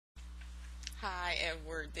Hi,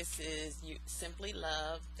 Edward. This is you, Simply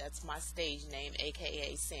Love. That's my stage name,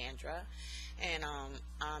 aka Sandra. And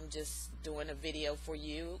I'm just doing a video for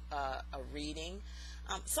you, a reading.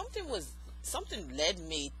 Something led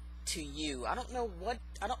me to you. I don't know what.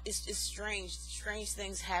 I don't. It's just strange. Strange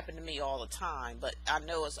things happen to me all the time. But I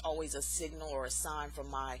know it's always a signal or a sign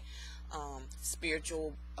from my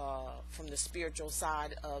spiritual, from the spiritual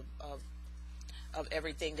side of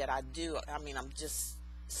everything that I do. I mean, I'm just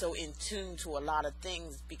so in tune to a lot of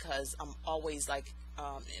things because I'm always like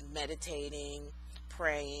meditating,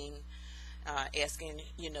 praying, asking,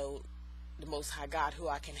 the Most High God who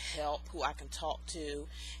I can help, who I can talk to.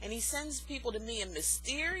 And he sends people to me in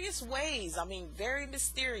mysterious ways. I mean, very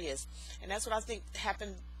mysterious. And that's what I think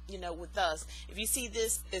happened, with us. If you see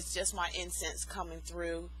this, it's just my incense coming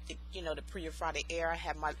through, the Prayer Friday air. I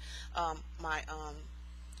have my,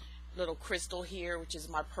 little crystal here, which is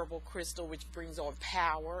my purple crystal, which brings on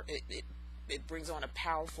power. It brings on a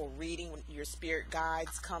powerful reading when your spirit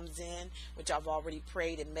guides comes in, which I've already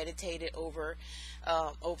prayed and meditated over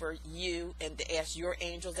you, and to ask your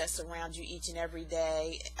angels that surround you each and every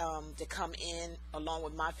day to come in along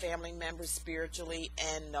with my family members spiritually,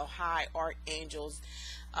 and the high archangels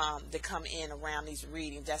to come in around these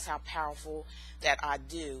readings. That's how powerful that I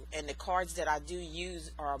do. And the cards that I do use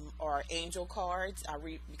are angel cards. I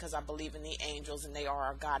read because I believe in the angels, and they are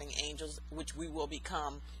our guiding angels, which we will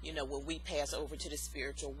become, when we pass over to the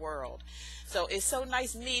spiritual world. So it's so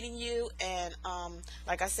nice meeting you. And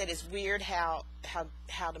like I said, it's weird how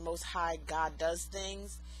the Most High God does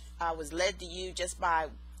things. I was led to you just by,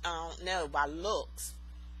 by looks.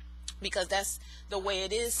 Because that's the way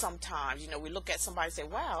it is sometimes. We look at somebody and say,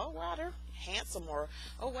 wow, oh, wow, they're handsome, or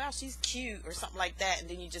oh, wow, she's cute, or something like that. And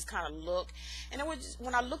then you just kind of look. And it was just,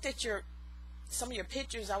 when I looked at some of your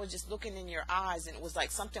pictures, I was just looking in your eyes, and it was like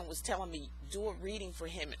something was telling me, do a reading for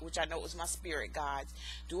him, which I know was my spirit guides.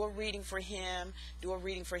 Do a reading for him. Do a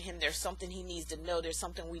reading for him. There's something he needs to know. There's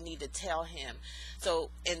something we need to tell him. So,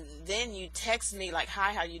 and then you text me like,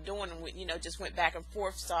 hi, how you doing? And we, just went back and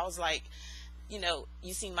forth. So I was like,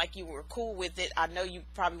 you seem like you were cool with it. I know you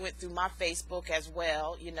probably went through my Facebook as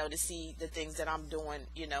well, to see the things that I'm doing,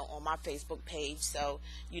 on my Facebook page. So,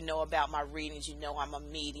 about my readings. I'm a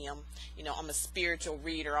medium. I'm a spiritual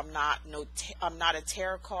reader. I'm not a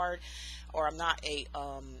tarot card, or I'm not a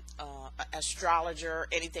astrologer,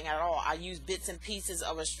 anything at all. I use bits and pieces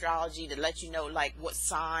of astrology to let you know, like, what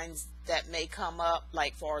signs that may come up,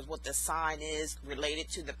 like far as what the sign is related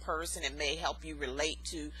to the person. It may help you relate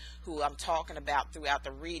to who I'm talking about throughout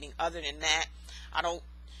the reading. Other than that, I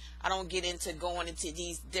don't get into going into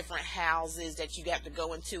these different houses that you have to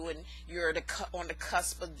go into, and you're on the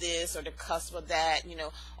cusp of this or the cusp of that,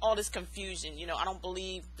 all this confusion. I don't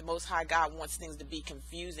believe the Most High God wants things to be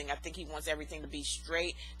confusing. I think he wants everything to be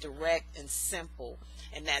straight, direct, and simple.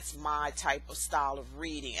 And that's my type of style of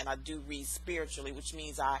reading. And I do read spiritually, which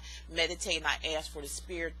means I meditate and I ask for the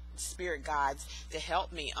spirit guides to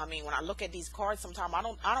help me. I mean, when I look at these cards, sometimes I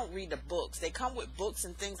don't read the books. They come with books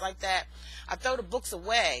and things like that. I throw the books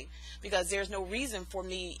away because there's no reason for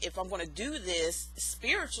me, if I'm going to do this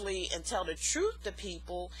spiritually and tell the truth to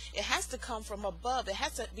people, it has to come from above. It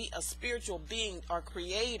has to be a spiritual being, our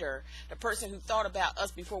creator, the person who thought about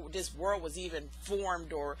us before this world was even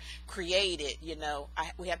formed or created.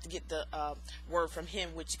 We have to get the word from him,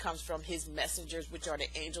 which comes from his messengers, which are the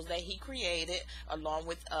angels that he created, along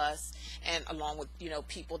with us, and along with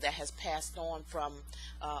people that has passed on from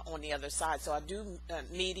on the other side. So I do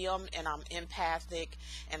medium, and I'm empathic,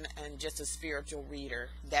 and just a spiritual reader.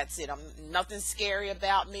 That's it. I'm nothing scary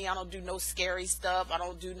about me. I don't do no scary stuff. I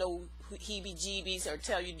don't do no heebie-jeebies or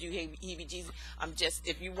tell you to do heebie-jeebies. I'm just,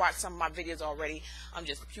 if you watch some of my videos already, I'm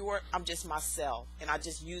just pure. I'm just myself, and I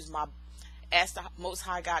just ask the Most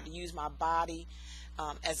High God to use my body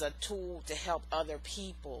as a tool to help other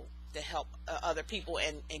people,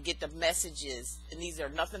 and get the messages. And these are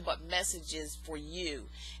nothing but messages for you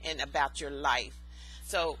and about your life.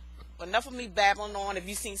 So enough of me babbling on. If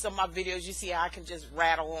you've seen some of my videos, you see how I can just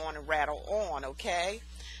rattle on and rattle on. Okay,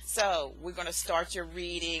 so we're going to start your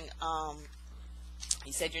reading.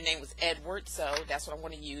 You said your name was Edward, so that's what I'm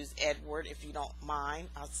going to use, Edward. If you don't mind,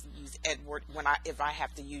 I'll use Edward if I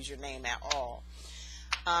have to use your name at all.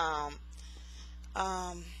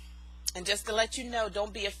 And just to let you know,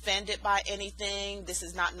 don't be offended by anything. This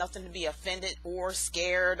is not nothing to be offended or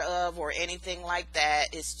scared of or anything like that.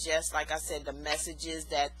 It's just, like I said, the messages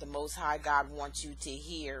that the Most High God wants you to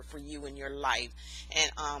hear for you in your life.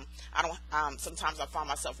 And sometimes I find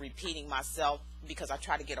myself repeating myself because I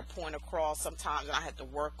try to get a point across sometimes, and I have to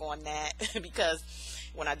work on that because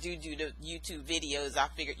when I do the YouTube videos, I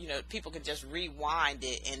figure, you know, people can just rewind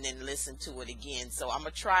it and then listen to it again. So I'm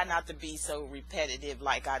gonna try not to be so repetitive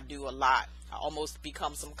like I do a lot. I almost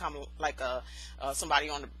become some kind of like a somebody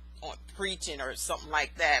on preaching or something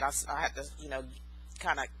like that. I have to, you know,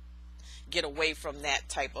 kind of get away from that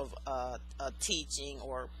type of teaching,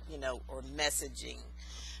 or, you know, or messaging.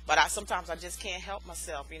 But sometimes I just can't help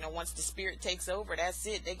myself. You know, once the Spirit takes over, that's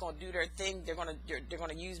it. They're gonna do their thing. They're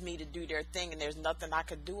gonna use me to do their thing, and there's nothing I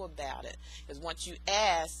could do about it. Because once you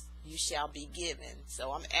ask, you shall be given.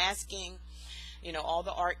 So I'm asking, you know, all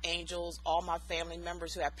the archangels, all my family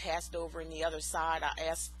members who have passed over in the other side. I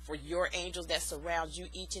ask for your angels that surround you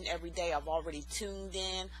each and every day. I've already tuned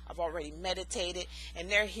in. I've already meditated, and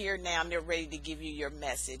they're here now, and they're ready to give you your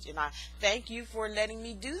message. And I thank you for letting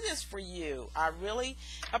me do this for you. I really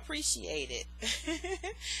appreciate it.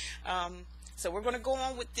 So we're going to go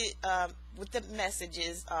on with the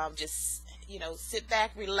messages. Just, you know, sit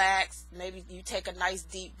back, relax. Maybe you take a nice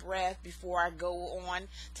deep breath before I go on.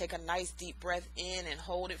 Take a nice deep breath in and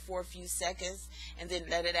hold it for a few seconds, and then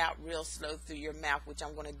let it out real slow through your mouth, which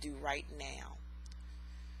I'm going to do right now.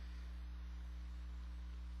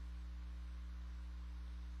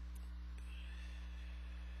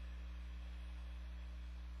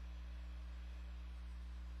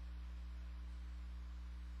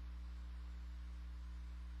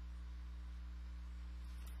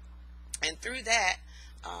 And through that,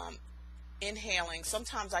 inhaling,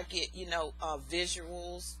 sometimes I get, you know,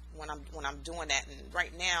 visuals when I'm doing that. And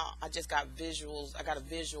right now I just got visuals. I got a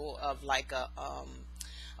visual of like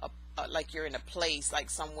like you're in a place,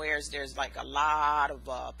 like somewhere there's like a lot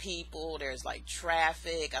of people. There's like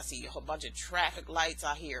traffic. I see a whole bunch of traffic lights.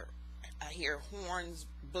 I hear horns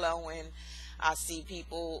blowing. I see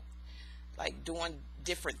people like doing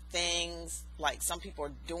different things. Like some people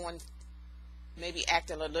are doing, maybe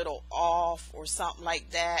acting a little off or something like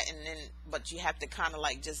that, and then but you have to kind of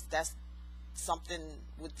like, just, that's something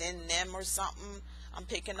within them or something I'm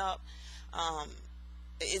picking up.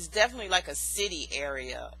 It's definitely like a city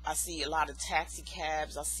area. I see a lot of taxi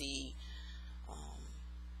cabs. I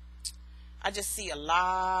just see a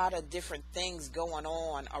lot of different things going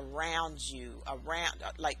on around you,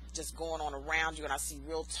 like just going on around you. And I see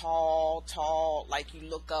real tall, like you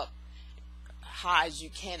look up high as you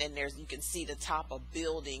can, and you can see the top of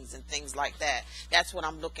buildings and things like that. That's what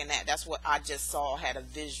I'm looking at. That's what I just saw, had a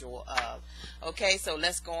visual of. Okay, so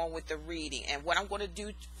let's go on with the reading. And what I'm going to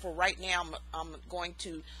do for right now, I'm going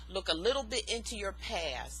to look a little bit into your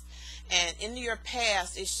past. And in your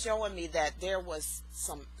past, it's showing me that there was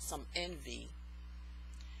some envy.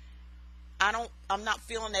 I'm not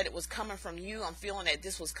feeling that it was coming from you. I'm feeling that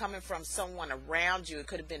this was coming from someone around you. It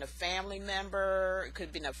could have been a family member. It could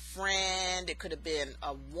have been a friend. It could have been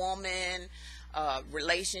a woman,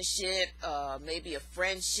 relationship, maybe a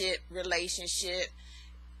friendship relationship.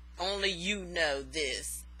 Only you know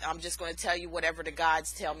this. I'm just going to tell you whatever the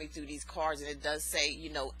guides tell me through these cards, and it does say, you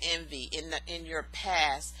know, envy. In your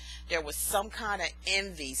past, there was some kind of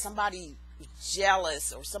envy. Somebody was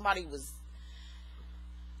jealous, or somebody was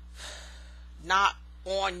not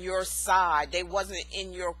on your side. They wasn't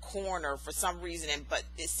in your corner for some reason, but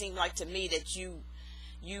it seemed like to me that you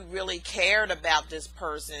really cared about this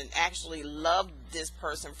person, actually loved this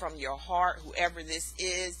person from your heart, whoever this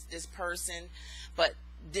is, this person. But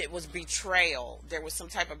it was betrayal. There was some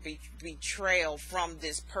type of betrayal from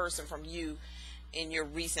this person, from you, in your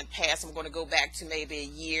recent past. I'm going to go back to maybe a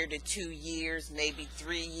year to 2 years, maybe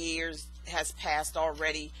 3 years has passed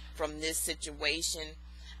already from this situation.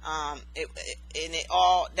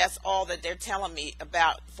 That's all that they're telling me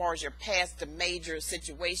about as far as your past. The major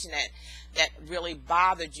situation that really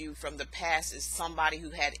bothered you from the past is somebody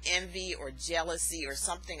who had envy or jealousy or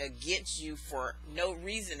something against you for no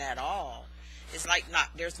reason at all. It's like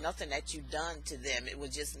there's nothing that you've done to them. It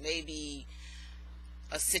was just maybe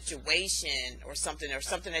a situation or something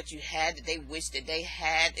that you had that they wished that they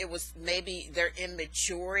had. It was maybe their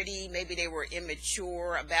immaturity. Maybe they were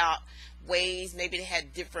immature about ways. Maybe they had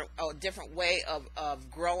a different way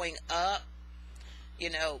of growing up.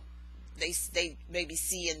 You know, they maybe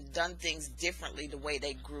see and done things differently the way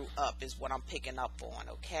they grew up, is what I'm picking up on.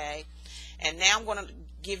 Okay, and now I'm going to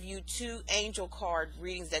give you 2 angel card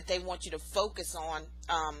readings that they want you to focus on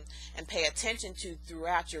and pay attention to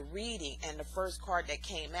throughout your reading. And the first card that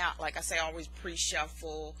came out, like I say, I always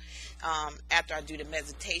pre-shuffle after I do the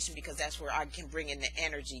meditation, because that's where I can bring in the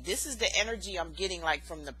energy. This is the energy I'm getting, like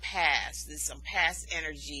from the past. There's some past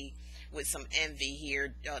energy with some envy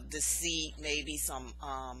here, deceit, maybe some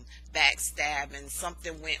backstabbing.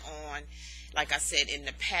 Something went on, like I said, in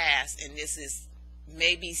the past, and this is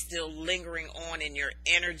maybe still lingering on in your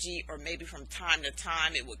energy, or maybe from time to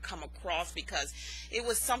time it would come across because it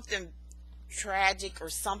was something tragic or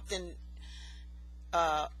something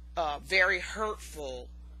very hurtful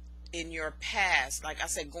in your past. Like I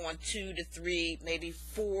said, going 2 to 3, maybe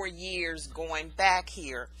 4 years going back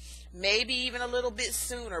here, maybe even a little bit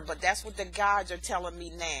sooner, but that's what the guides are telling me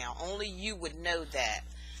now. Only you would know that.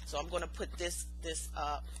 So I'm going to put this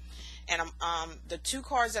up. And the 2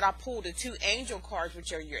 cards that I pulled, the 2 angel cards,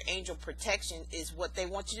 which are your angel protection, is what they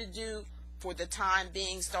want you to do for the time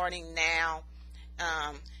being, starting now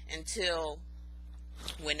until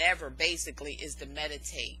whenever, basically, is to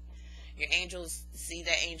meditate. Your angels, see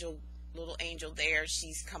that angel, little angel there,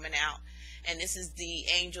 she's coming out. And this is the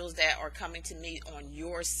angels that are coming to me on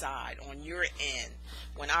your side, on your end.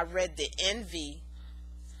 When I read the envy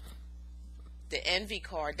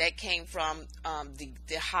card, that came from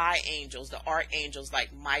the high angels, the archangels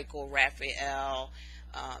like Michael, Raphael,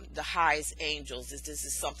 the highest angels. This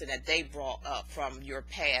is something that they brought up from your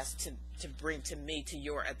past to bring to me, to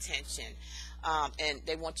your attention. And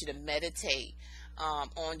they want you to meditate.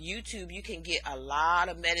 On YouTube, you can get a lot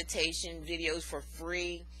of meditation videos for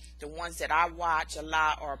free. The ones that I watch a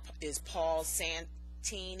lot is Paul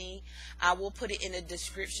Santini. I will put it in the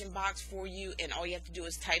description box for you, and all you have to do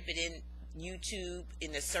is type it in YouTube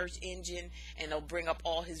in the search engine, and it'll bring up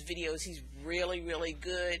all his videos. He's really, really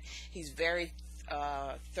good. He's very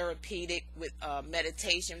therapeutic with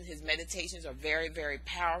meditation. His meditations are very, very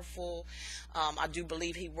powerful. I do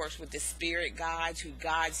believe he works with the spirit guides who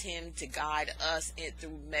guides him to guide us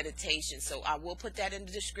through meditation. So I will put that in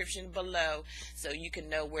the description below so you can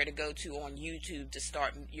know where to go to on YouTube to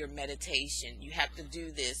start your meditation. You have to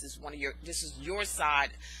do this. This is your side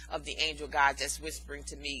of the angel guide that's whispering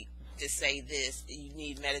to me to say this. You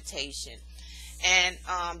need meditation.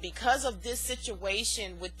 And because of this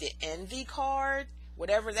situation with the envy card,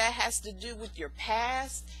 whatever that has to do with your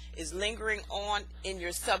past is lingering on in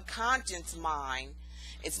your subconscious mind.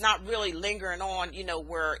 It's not really lingering on,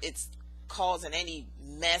 where it's causing any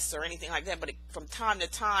mess or anything like that, but from time to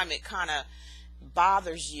time it kind of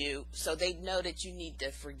bothers you. So they know that you need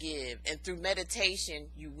to forgive. And through meditation,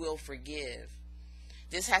 you will forgive.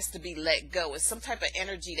 This has to be let go. It's some type of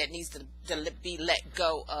energy that needs to be let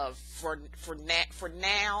go of for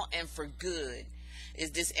now and for good.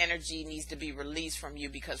 This energy needs to be released from you,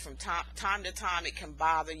 because from time to time it can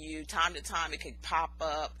bother you. Time to time it can pop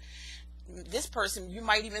up. This person you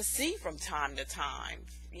might even see from time to time.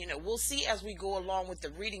 We'll see as we go along with the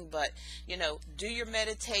reading, but do your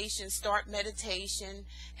meditation, start meditation,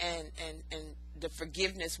 and the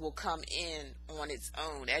forgiveness will come in on its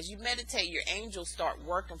own. As you meditate, your angels start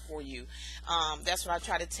working for you. That's what I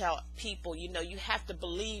try to tell people. You have to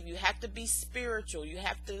believe, you have to be spiritual, you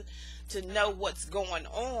have to know what's going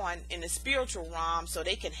on in the spiritual realm so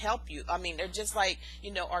they can help you. I mean, they're just like,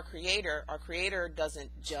 our creator. Our creator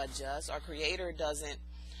doesn't judge us. Our creator doesn't,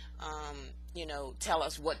 tell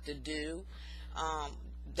us what to do.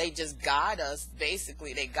 They just guide us,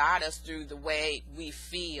 basically. They guide us through the way we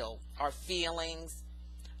feel, our feelings,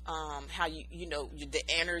 how the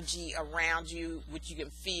energy around you, which you can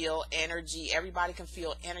feel energy. Everybody can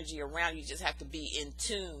feel energy around you. You just have to be in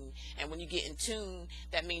tune. And when you get in tune,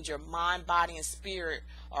 that means your mind, body, and spirit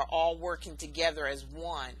are all working together as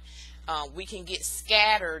one. We can get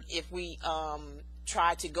scattered if we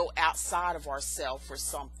try to go outside of ourselves for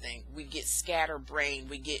something. We get scatterbrained.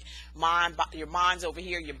 We get your mind's over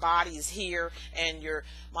here, your body is here, and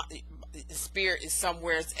the spirit is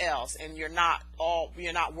somewhere else, and you're not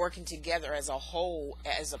working together as a whole,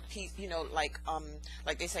 as a piece. Like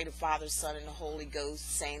they say, the Father, Son, and the Holy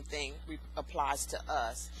Ghost. Same thing applies to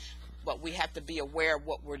us. But we have to be aware of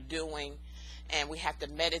what we're doing, and we have to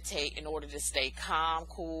meditate in order to stay calm,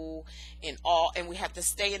 cool, and we have to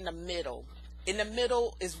stay in the middle. In the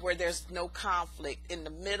middle is where there's no conflict. In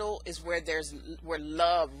the middle is where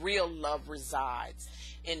love, real love, resides.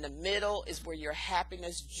 In the middle is where your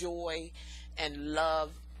happiness, joy, and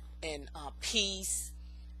love, and peace,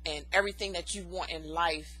 and everything that you want in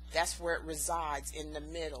life, that's where it resides, in the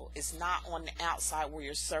middle. It's not on the outside where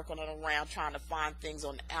you're circling around trying to find things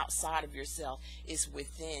on the outside of yourself. It's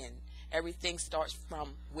within. Everything starts from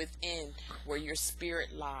within, where your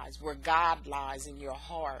spirit lies, where God lies in your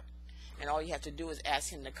heart. And all you have to do is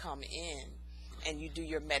ask him to come in, and you do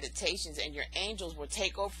your meditations, and your angels will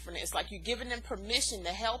take over from it. It's like you're giving them permission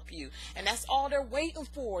to help you, and that's all they're waiting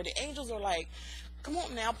for. The angels are like, come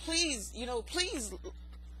on now, please, please,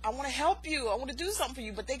 I want to help you. I want to do something for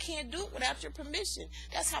you, but they can't do it without your permission.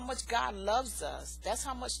 That's how much God loves us. That's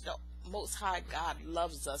how much the Most High God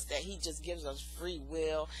loves us, that he just gives us free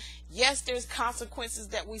will. Yes, there's consequences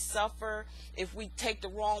that we suffer if we take the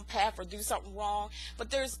wrong path or do something wrong,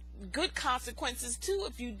 but there's good consequences too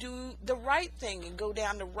if you do the right thing and go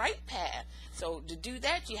down the right path. So to do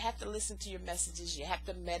that, you have to listen to your messages, you have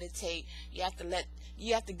to meditate, you have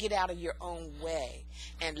to get out of your own way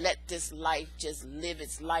and let this life just live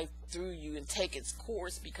its life through you and take its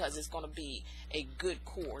course, because it's going to be a good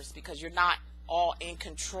course, because you're not all in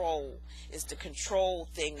control. It's the control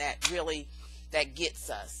thing that really gets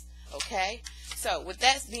us. Okay, so with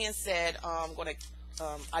that being said, I'm gonna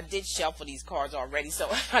I did shuffle these cards already, so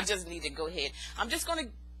I just need to go ahead. I'm just gonna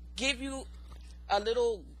give you a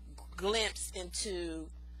little glimpse into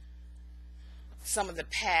some of the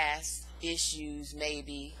past issues,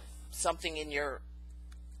 maybe something in your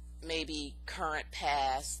maybe current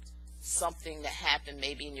past, something that happened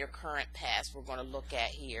maybe in your current past we're going to look at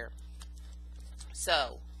here.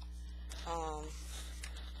 So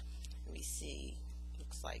let me see,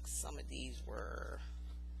 looks like some of these were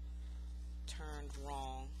turned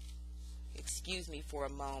wrong. Excuse me for a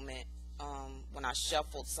moment. When I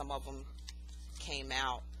shuffled, some of them came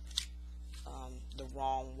out the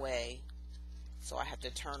wrong way, so I have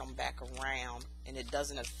to turn them back around, and it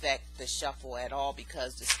doesn't affect the shuffle at all,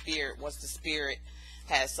 because the spirit, once the spirit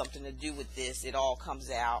has something to do with this, it all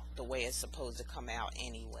comes out the way it's supposed to come out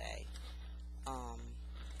anyway.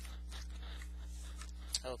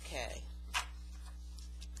 Okay,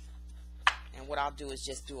 and what I'll do is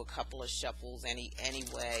just do a couple of shuffles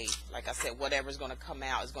anyway. Like I said, whatever's going to come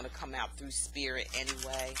out is going to come out through spirit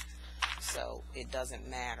anyway, so it doesn't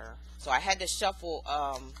matter. So I had to shuffle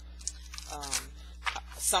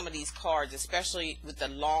some of these cards, especially with the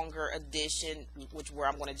longer edition, where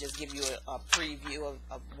I'm going to just give you a preview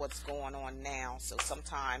of what's going on now. So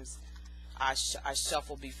sometimes I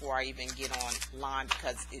shuffle before I even get online,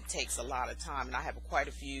 because it takes a lot of time, and I have quite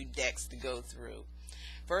a few decks to go through.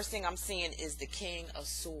 First thing I'm seeing is the King of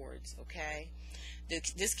Swords. Okay,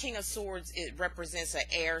 this King of Swords, it represents an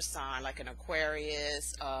air sign, like an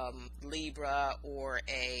Aquarius, Libra, or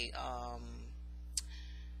a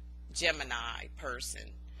Gemini person.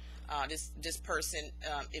 This person,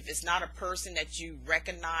 if it's not a person that you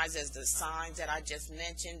recognize as the signs that I just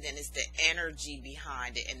mentioned, then it's the energy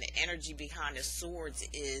behind it. And the energy behind the swords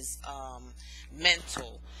is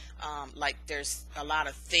mental. Like there's a lot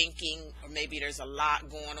of thinking, or maybe there's a lot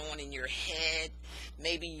going on in your head.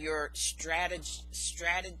 Maybe you're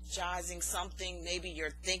strategizing something. Maybe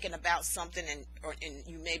you're thinking about something, and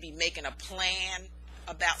you may be making a plan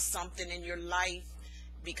about something in your life.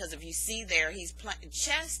 Because if you see there, he's playing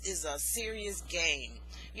chess. Is a serious game.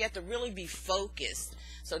 You have to really be focused.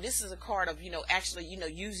 So this is a card of, actually,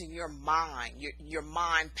 using your mind, your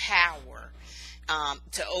mind power,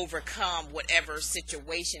 to overcome whatever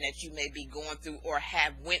situation that you may be going through or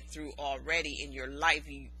have went through already in your life.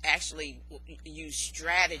 You actually use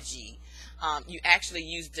strategy. You actually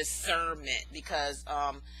use discernment, because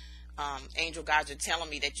angel guides are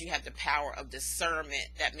telling me that you have the power of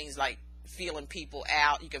discernment. That means like feeling people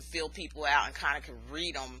out. You can feel people out and kind of can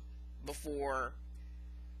read them before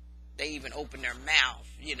they even open their mouth.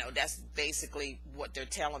 That's basically what they're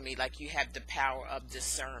telling me. Like, you have the power of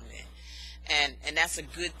discernment, and that's a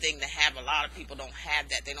good thing to have. A lot of people don't have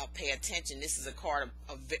that. They don't pay attention. This is a card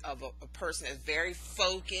of a person that's very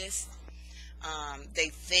focused. They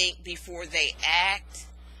think before they act.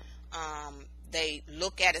 They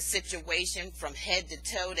look at a situation from head to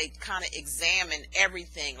toe. They kind of examine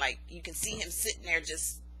everything. Like, you can see him sitting there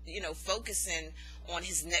just, focusing on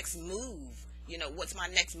his next move. What's my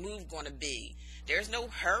next move going to be? There's no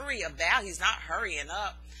hurry about. He's not hurrying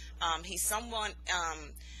up. He's someone,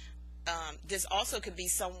 this also could be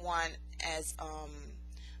someone as,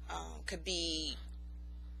 could be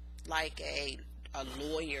like a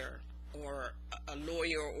lawyer, or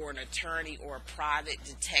an attorney, or a private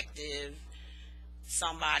detective.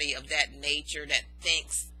 Somebody of that nature that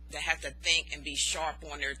have to think and be sharp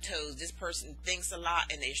on their toes. This person thinks a lot,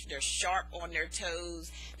 and they're sharp on their toes.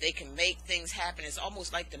 They can make things happen. It's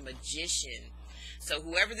almost like the magician. So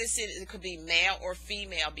whoever this is, it could be male or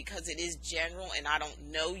female, because it is general and I don't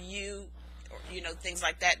know you, or things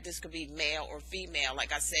like that. This could be male or female.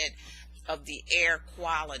 Like I said, of the air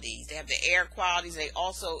qualities. They have the air qualities. They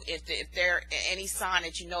also, if they're any sign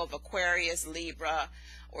that of Aquarius, Libra,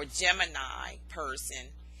 or Gemini person,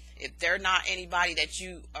 if they're not anybody that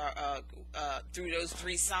you through those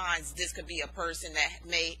three signs, this could be a person that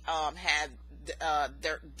may have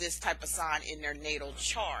this type of sign in their natal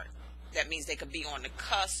chart. That means they could be on the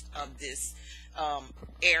cusp of this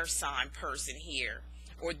air sign person here,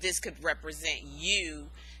 or this could represent you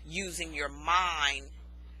using your mind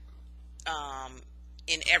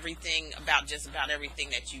in everything, about just about everything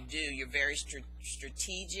that you do. You're very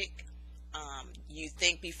strategic. You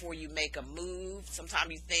think before you make a move.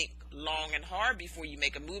 Sometimes you think long and hard before you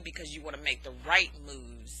make a move because you want to make the right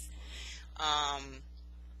moves.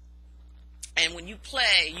 And when you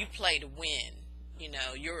play to win. You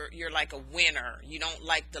know, you're like a winner. You don't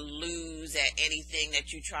like to lose at anything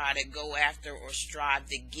that you try to go after or strive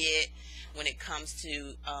to get. When it comes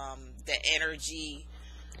to the energy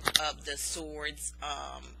of the swords,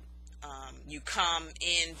 you come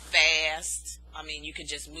in fast. I mean, you can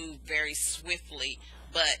just move very swiftly.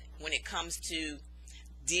 But when it comes to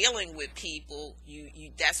dealing with people, you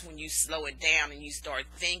that's when you slow it down and you start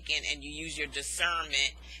thinking, and you use your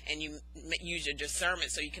discernment, and you use your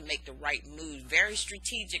discernment so you can make the right move. Very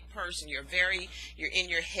strategic person. You're in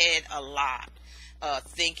your head a lot,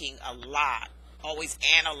 thinking a lot, always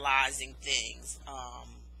analyzing things.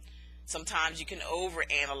 Sometimes you can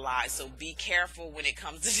overanalyze, so be careful when it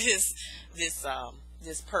comes to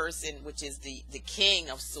this person, which is the King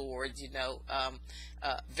of Swords. You know,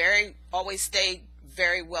 always stay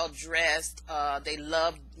very well dressed. They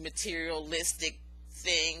love materialistic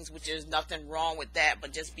things, which there's nothing wrong with that,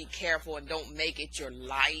 but just be careful and don't make it your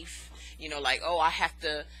life. You know, like, oh, I have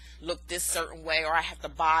to look this certain way, or I have to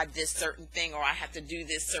buy this certain thing, or I have to do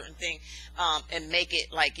this certain thing, and make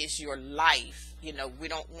it like it's your life. You know, you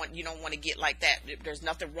don't want to get like that. There's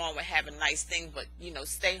nothing wrong with having nice things, but, you know,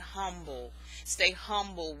 stay humble. Stay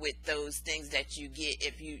humble with those things that you get.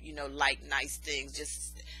 If you like nice things,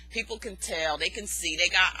 just people can tell, they can see, they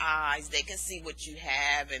got eyes, they can see what you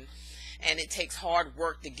have, and it takes hard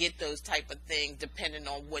work to get those type of things. Depending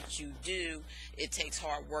on what you do, it takes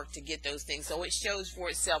hard work to get those things. So it shows for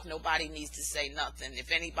itself. Nobody needs to say nothing.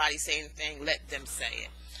 If anybody say anything, let them say it.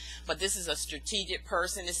 But this is a strategic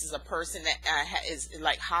person. This is a person that is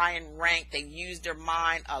like high in rank. They use their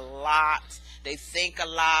mind a lot. They think a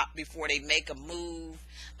lot before they make a move.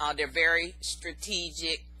 They're very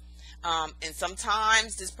strategic. And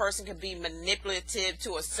sometimes this person can be manipulative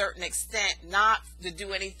to a certain extent, not to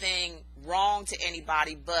do anything wrong to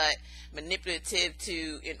anybody, but manipulative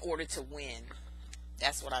in order to win.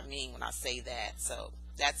 That's what I mean when I say that. So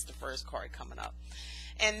that's the first card coming up.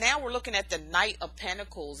 And now we're looking at the Knight of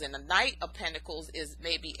Pentacles. And the Knight of Pentacles is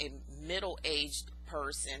maybe a middle-aged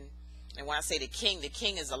person. And when I say the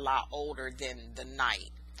king is a lot older than the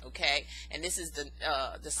Knight. Okay, and this is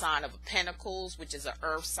the sign of Pentacles, which is an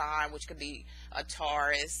earth sign, which could be a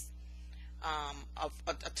Taurus,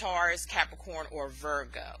 a Taurus, Capricorn, or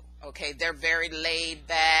Virgo. Okay, they're very laid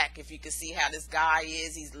back. If you can see how this guy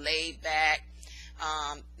is, he's laid back.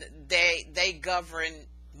 They govern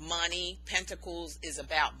money. Pentacles is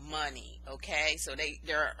about money. Okay, so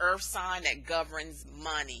they're an earth sign that governs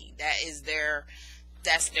money. That's their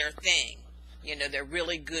thing. You know, they're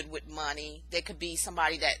really good with money. They could be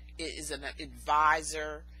somebody that is an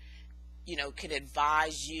advisor, you know, can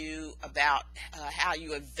advise you about how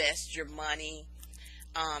you invest your money.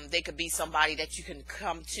 They could be somebody that you can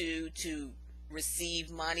come to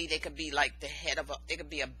receive money. They could be like the head of they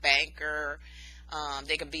could be a banker.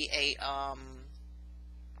 They could be a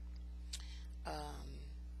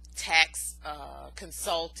tax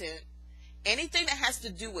consultant. Anything that has to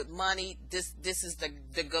do with money, this is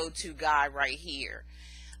the go-to guy right here.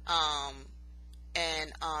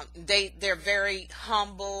 They're very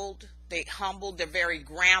humbled. They're very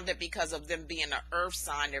grounded because of them being an earth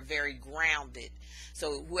sign. They're very grounded.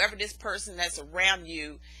 So whoever this person that's around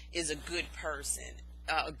you is a good person,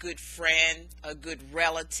 a good friend, a good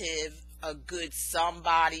relative, a good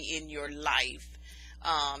somebody in your life.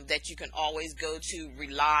 That you can always go to,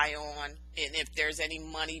 rely on, and if there's any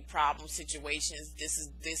money problem situations,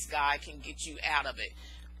 this guy can get you out of it.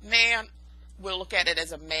 Man, we'll look at it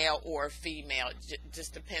as a male or a female. It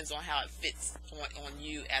just depends on how it fits on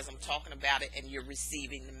you as I'm talking about it and you're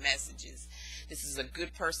receiving the messages. This is a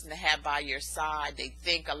good person to have by your side. They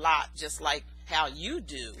think a lot just like how you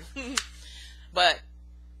do. But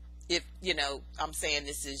if, you know, I'm saying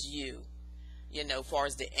this is you. You know, as far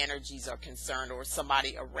as the energies are concerned, or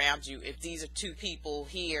somebody around you. If these are two people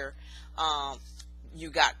here, you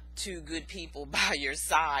got two good people by your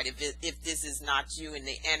side. If this is not you in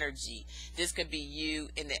the energy, this could be you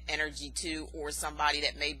in the energy too, or somebody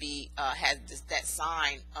that maybe has that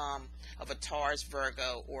sign of a Taurus,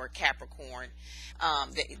 Virgo, or Capricorn.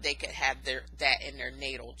 They could have that in their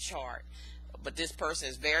natal chart. But this person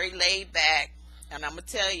is very laid back. And I'm going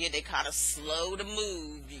to tell you, they kind of slow to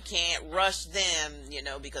move. You can't rush them, you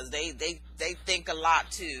know, because they think a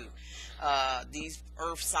lot too. These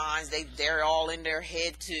earth signs, they're all in their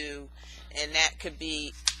head too. And that could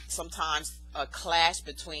be sometimes a clash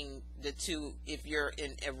between the two, if you're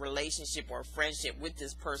in a relationship or a friendship with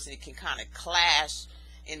this person, it can kind of clash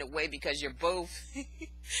in a way because you're both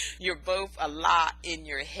you're both a lot in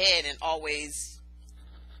your head, and always,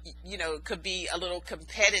 you know, it could be a little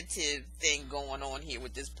competitive thing going on here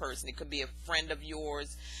with this person. It could be a friend of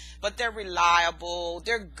yours, but they're reliable,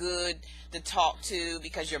 they're good to talk to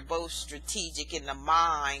because you're both strategic in the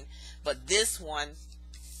mind. But this one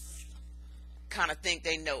kind of think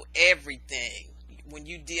they know everything. When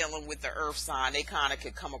you dealing with the earth sign, they kind of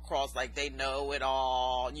could come across like they know it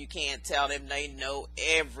all. You can't tell them they know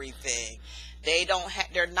everything.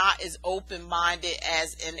 They're not as open-minded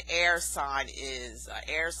as an air sign is. An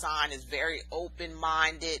air sign is very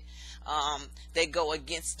open-minded. They go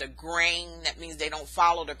against the grain. That means they don't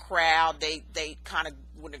follow the crowd. They kind of,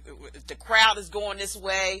 if the crowd is going this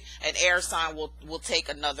way, an air sign will take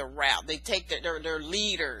another route. They take they're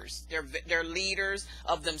leaders. They're leaders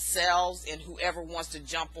of themselves, and whoever wants to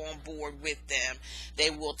jump on board with them,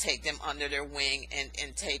 they will take them under their wing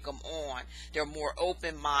and take them on. They're more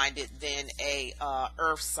open-minded than a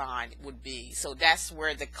earth sign would be. So that's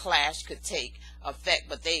where the clash could take effect.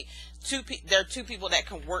 But they're two people that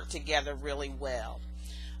can work together really well.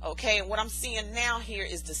 Okay, and what I'm seeing now here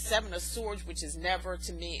is the Seven of Swords, which is never,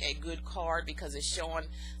 to me, a good card because it's showing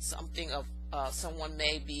something of someone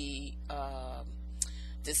may be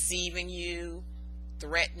deceiving you,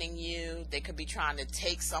 threatening you. They could be trying to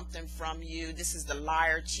take something from you. This is the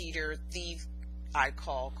liar, cheater, thief, I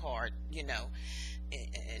call card, you know.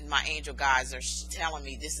 And my angel guys are telling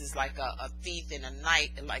me this is like a thief in the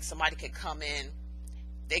night, and like somebody could come in.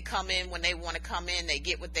 They come in when they want to come in, they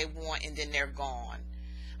get what they want, and then they're gone.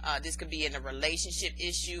 This could be in a relationship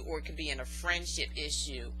issue, or it could be in a friendship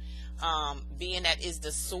issue. Being that is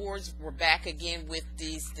the swords, we're back again with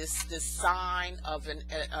this sign of an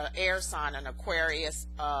air sign, an Aquarius,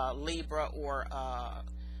 Libra, or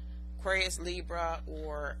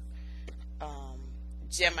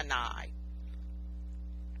Gemini.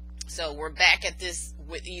 So we're back at this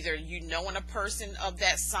with either you knowing a person of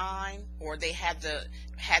that sign, or they had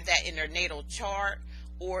that in their natal chart,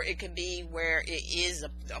 or it can be where it is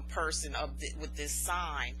a person with this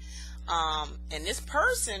sign. And this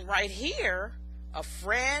person right here, a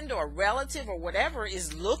friend or relative or whatever,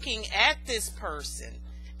 is looking at this person,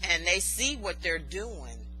 and they see what they're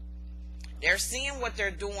doing. They're seeing what they're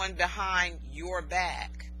doing behind your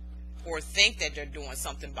back, or think that they're doing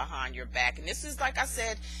something behind your back. And this is, like I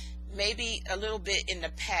said, maybe a little bit in the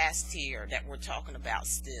past here that we're talking about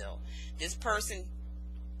still. This person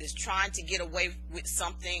is trying to get away with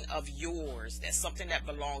something of yours. That's something that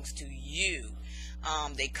belongs to you.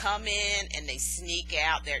 They come in and they sneak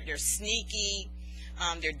out. They're sneaky.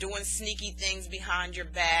 They're doing sneaky things behind your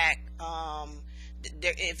back.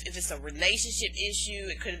 If it's a relationship issue,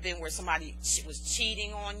 it could have been where somebody was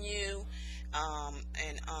cheating on you,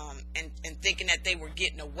 and thinking that they were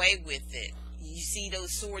getting away with it. You see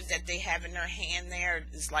those swords that they have in their hand there?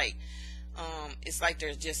 It's like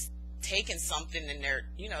they're just taking something, and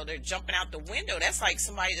they're jumping out the window. That's like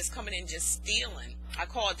somebody that's coming in just stealing. I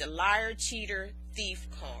call it the liar, cheater, thief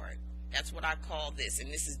card. That's what I call this,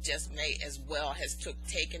 and this is just may as well has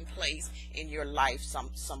taken place in your life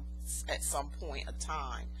at some point of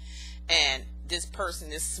time. And this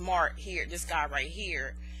person is smart here. This guy right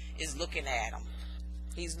here is looking at him.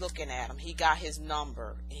 He's looking at him. He got his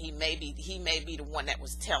number. He may be the one that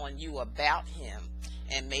was telling you about him,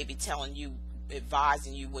 and maybe telling you,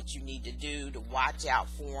 advising you what you need to do to watch out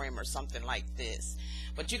for him or something like this.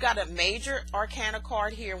 But you got a major arcana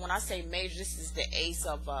card here. When I say major, this is the Ace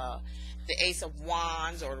of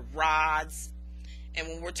Wands or rods. And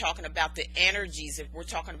when we're talking about the energies, if we're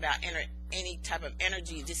talking about any type of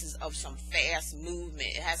energy, this is of some fast movement.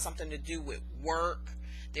 It has something to do with work,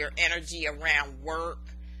 their energy around work,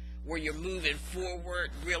 where you're moving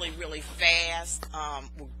forward really, really fast.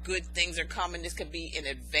 Where good things are coming. This could be an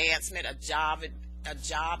advancement, a job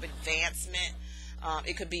advancement.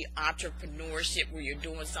 It could be entrepreneurship, where you're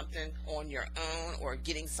doing something on your own or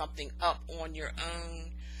getting something up on your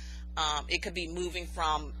own. It could be moving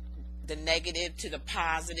from the negative to the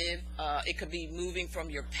positive. It could be moving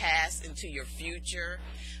from your past into your future,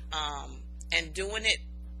 and doing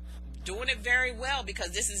it very well,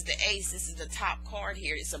 because this is the ace. This is the top card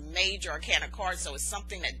here. It's a major arcana card, so it's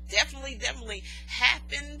something that definitely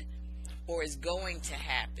happened or is going to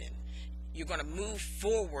happen. You're going to move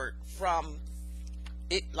forward from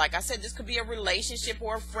it. Like I said, this could be a relationship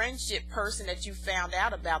or a friendship person that you found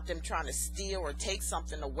out about them trying to steal or take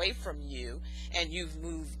something away from you, and you've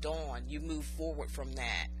moved on. You move forward from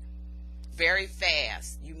that very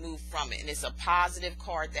fast. You move from it, and it's a positive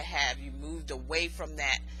card to have. You moved away from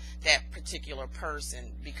that that particular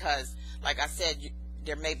person, because like I said,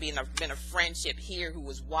 there may be been a friendship here who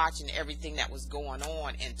was watching everything that was going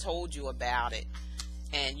on and told you about it,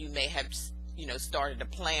 and you may have, you know, started to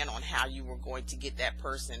plan on how you were going to get that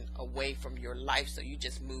person away from your life, so you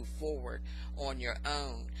just move forward on your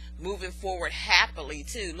own, moving forward happily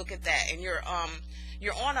too. Look at that. And you're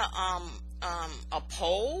on a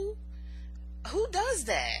pole. Who does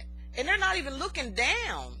that? And they're not even looking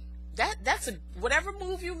down. That's whatever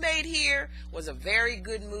move you made here was a very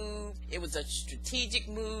good move. It was a strategic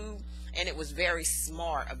move, and it was very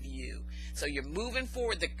smart of you. So you're moving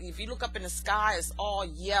forward. If you look up in the sky, it's all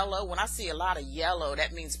yellow. When I see a lot of yellow,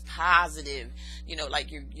 that means positive. You know,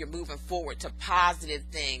 like you're moving forward to positive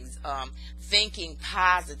things, thinking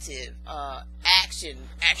positive, action,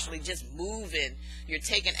 actually just moving. You're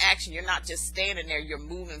taking action. You're not just standing there. You're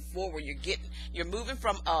moving forward. You're moving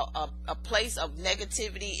from a place of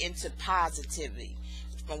negativity into positivity,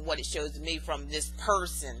 from what it shows to me, from this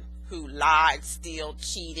person who lied, steal,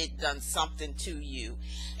 cheated, done something to you.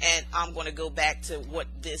 And I'm going to go back to what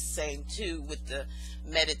this saying too with the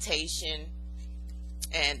meditation.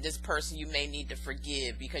 And this person you may need to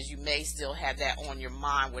forgive, because you may still have that on your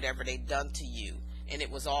mind, whatever they done to you, and it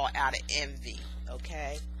was all out of envy.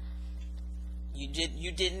 Okay, you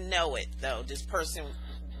didn't know it though. This person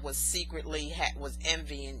was secretly was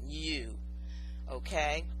envying you.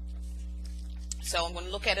 Okay, so I'm going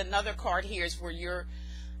to look at another card here. Is where you're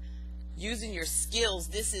using your skills.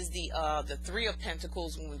 This is the Three of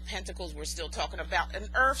Pentacles. When Pentacles, we're still talking about an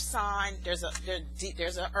earth sign. There's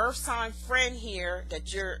an earth sign friend here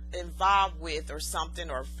that you're involved with or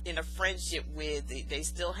something, or in a friendship with. They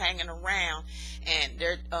still hanging around, and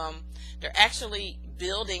they're actually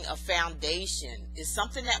building a foundation. It's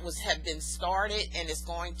something that have been started, and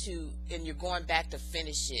you're going back to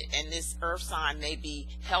finish it. And this earth sign may be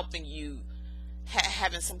helping you,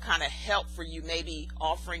 having some kind of help for you, maybe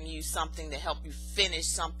offering you something to help you finish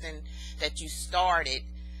something that you started.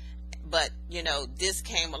 But you know, this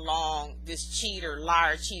came along, this cheater,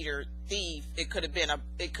 liar, cheater, thief. It could have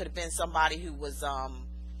been somebody who was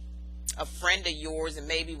a friend of yours and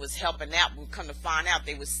maybe was helping out. We come to find out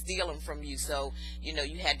they was stealing from you, so you know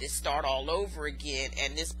you had to start all over again.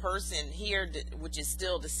 And this person here, which is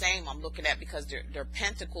still the same, I'm looking at, because they're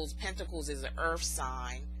pentacles. Pentacles is an earth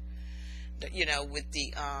sign. You know, with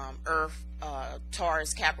the earth,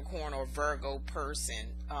 Taurus, Capricorn, or Virgo person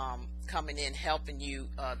coming in, helping you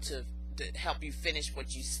to help you finish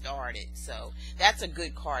what you started. So that's a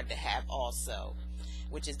good card to have also,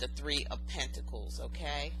 which is the Three of Pentacles.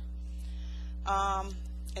 Okay. And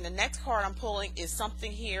the next card I'm pulling is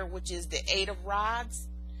something here, which is the Eight of Rods.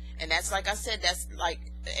 And that's, like I said, that's like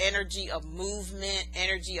the energy of movement,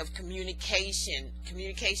 energy of communication,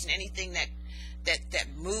 anything that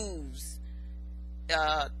moves.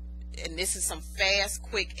 And this is some fast,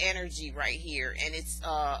 quick energy right here, and it's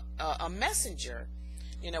a messenger.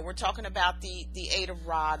 You know, we're talking about the Eight of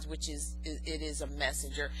Rods, which is a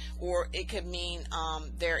messenger, or it could mean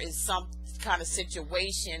there is some kind of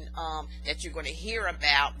situation that you're going to hear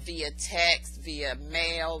about via text, via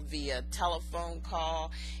mail, via telephone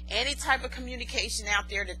call, any type of communication out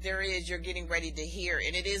there that there is, you're getting ready to hear,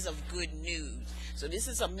 and it is of good news. So this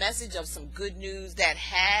is a message of some good news that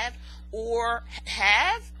have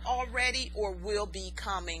already or will be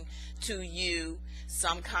coming to you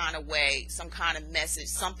some kind of way, some kind of message,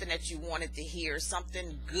 something that you wanted to hear,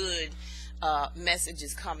 something good, message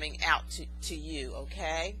is coming out to you.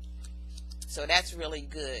 Okay, so that's really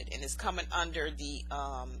good, and it's coming under the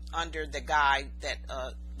guy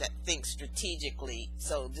that thinks strategically.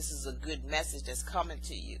 So this is a good message that's coming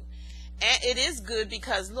to you. And it is good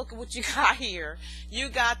because look at what you got here. You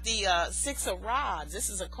got the Six of Rods.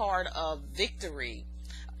 This is a card of victory.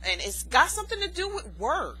 And it's got something to do with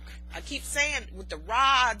work. I keep saying with the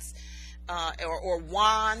rods or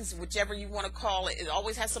wands, whichever you want to call it, it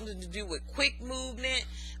always has something to do with quick movement,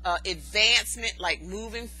 advancement, like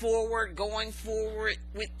moving forward, going forward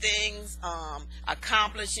with things,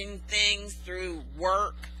 accomplishing things through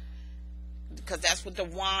work. Because that's what the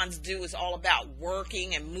wands do. It's all about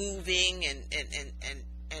working and moving and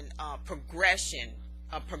progression,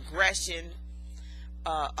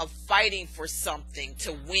 of fighting for something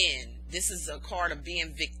to win. This is a card of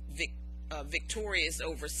being victorious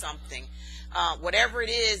over something. Whatever it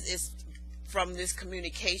is from this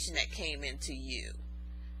communication that came into you.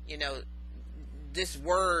 You know, this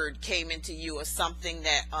word came into you, or something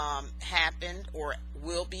that happened or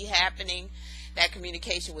will be happening. that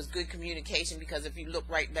communication was good communication, because if you look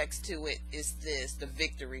right next to it, it's this, the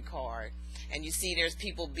victory card. And you see there's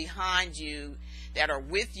people behind you that are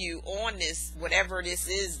with you on this, whatever this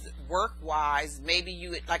is, work-wise. Maybe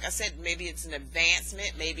you, like I said, maybe it's an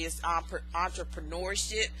advancement, maybe it's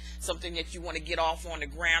entrepreneurship, something that you want to get off on the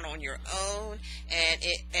ground on your own, and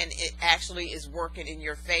it actually is working in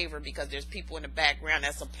your favor, because there's people in the background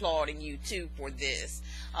that's applauding you too for this.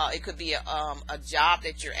 It could be a job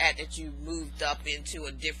that you're at that you moved up into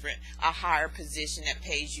a higher position that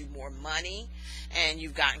pays you more money, and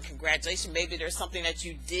you've gotten congratulations. Maybe there's something that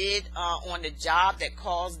you did on the job that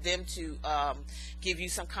caused them to give you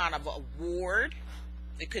some kind of award.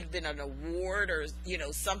 It could have been an award, or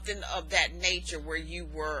something of that nature, where you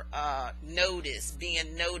were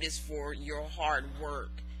being noticed for your hard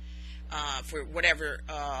work, for whatever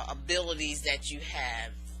abilities that you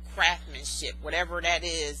have, craftsmanship, whatever that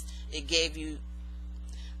is. It gave you,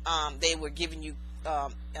 they were giving you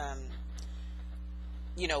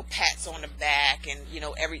pats on the back, and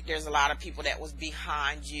there's a lot of people that was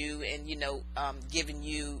behind you, and giving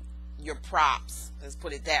you your props. Let's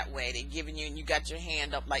put it that way. They're giving you, and you got your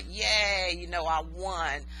hand up like, yay, I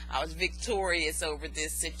won. I was victorious over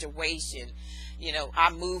this situation.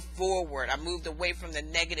 I moved forward. I moved away from the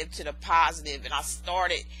negative to the positive, and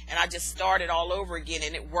I just started all over again,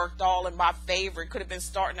 and it worked all in my favor. It could have been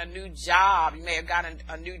starting a new job. You may have gotten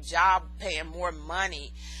a new job paying more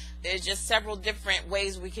money. There's just several different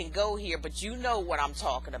ways we can go here, but you know what I'm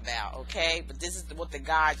talking about, okay? But this is what the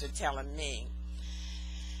guides are telling me.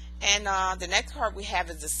 And the next card we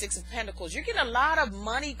have is the Six of Pentacles. You're getting a lot of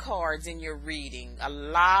money cards in your reading. A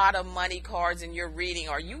lot of money cards in your reading.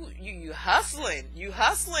 Are you hustling? You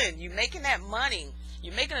hustling. You making that money.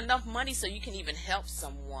 You're making enough money so you can even help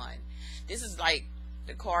someone. This is like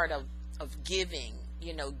the card of giving.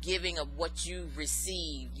 Giving of what you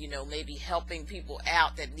received. Maybe helping people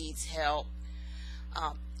out that needs help.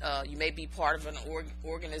 You may be part of an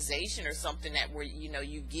organization or something that where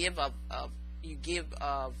you give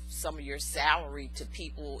of some of your salary to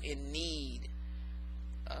people in need,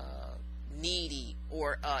 needy,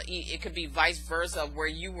 or it could be vice versa, where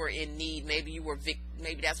you were in need. Maybe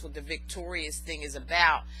maybe that's what the victorious thing is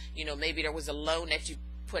about. Maybe there was a loan that you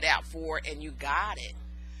put out for and you got it.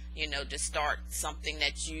 To start something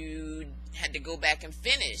that you had to go back and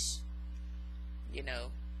finish.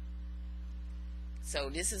 So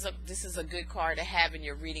this is a good card to have in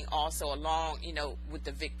your reading also, along, with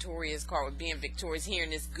the victorious card, with being victorious, hearing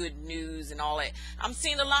this good news and all that. I'm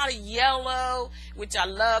seeing a lot of yellow, which I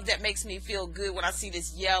love. That makes me feel good when I see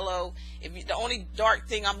this yellow. The only dark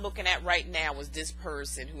thing I'm looking at right now was this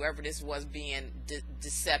person, whoever this was, being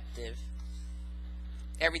deceptive.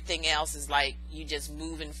 Everything else is like you just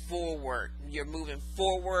moving forward. You're moving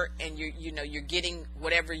forward, and you're getting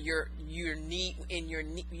whatever you're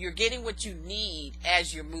getting what you need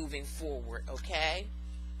as you're moving forward. Okay,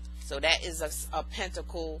 so that is a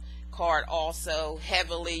pentacle card also.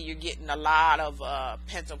 Heavily, you're getting a lot of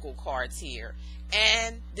pentacle cards here,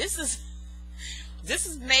 and this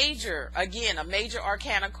is major. Again, a major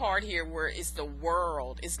arcana card here, where it's the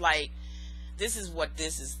World. It's like, this is what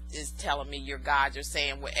this is telling me. Your guides are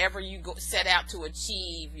saying, whatever you set out to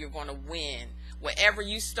achieve, you're going to win. Whatever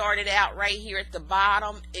you started out right here at the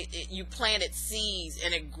bottom, you planted seeds,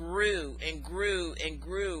 and it grew and grew and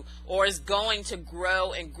grew, or is going to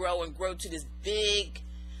grow and grow and grow to this big,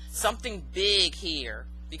 something big here,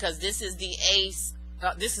 because this is the Ace.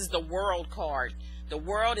 This is the World card. The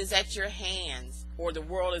world is at your hands, or the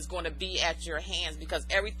world is going to be at your hands, because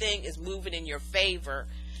everything is moving in your favor.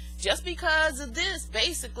 Just because of this,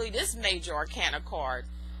 basically, this major arcana card,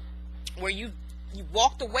 where you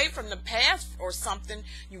walked away from the past or something,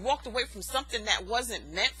 you walked away from something that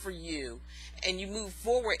wasn't meant for you, and you move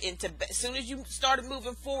forward into, as soon as you started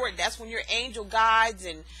moving forward, that's when your angel guides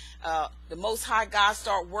and the Most High God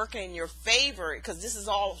start working in your favor, because this is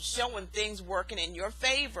all showing things working in your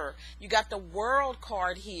favor. You got the World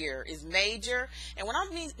card here, is major, and when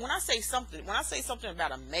I say something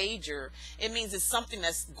about a major, it means it's something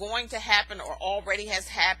that's going to happen, or already has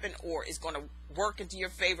happened, or is going to work into your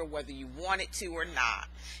favor, whether you want it to or not.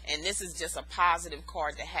 And this is just a positive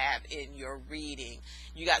card to have in your reading.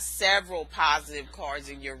 You got several positive cards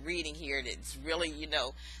in your reading here that's really,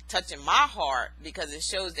 touching my heart, because it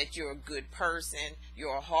shows that you're a good person,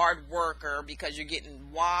 you're a hard worker, because you're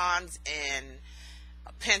getting wands and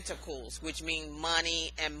pentacles, which mean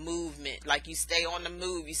money and movement. Like, you stay on the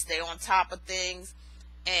move, you stay on top of things,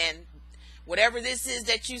 and whatever this is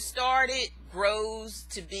that you started grows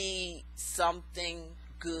to be something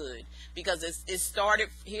good, because it started,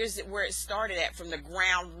 here's where it started at, from the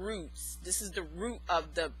ground roots. This is the root of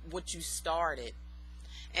what you started,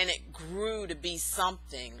 and it grew to be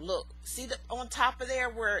something. Look, see on top of there,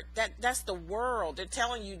 where that's the world. They're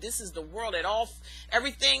telling you this is the world.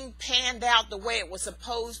 Everything panned out the way it was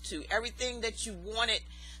supposed to. Everything that you wanted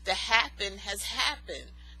to happen has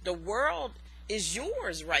happened. The world is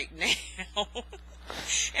yours right now.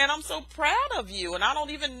 And I'm so proud of you, and I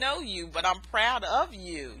don't even know you, but I'm proud of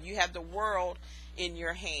you. You have the world in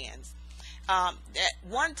your hands. At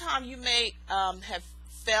one time you may have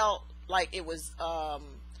felt like it was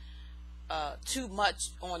too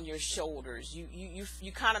much on your shoulders.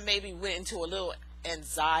 You kind of maybe went into a little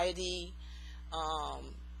anxiety,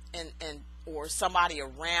 and or somebody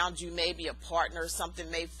around you, maybe a partner or something,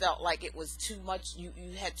 may felt like it was too much. You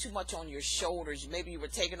had too much on your shoulders. Maybe you were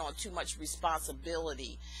taking on too much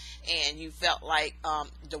responsibility, and you felt like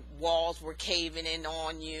the walls were caving in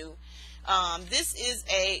on you. This is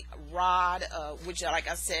a rod, which, like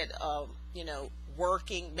I said, you know,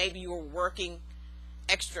 working. Maybe you were working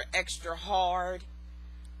extra hard.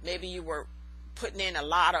 Maybe you were putting in a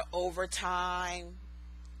lot of overtime.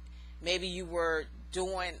 Maybe you were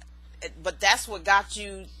doing, but that's what got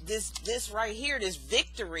you this right here, this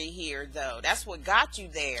victory here, though. That's what got you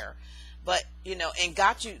there. But, you know, and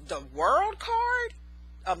got you the world card,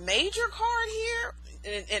 a major card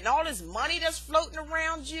here, and all this money that's floating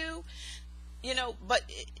around you, you know. But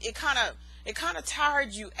it kind of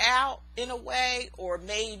tired you out in a way, or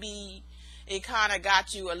maybe it kind of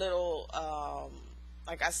got you a little,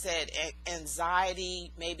 like I said,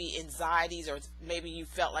 anxiety, maybe anxieties, or maybe you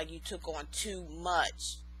felt like you took on too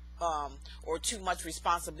much, or too much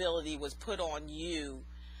responsibility was put on you,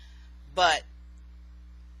 but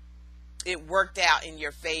it worked out in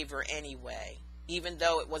your favor anyway. Even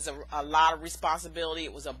though it was a lot of responsibility,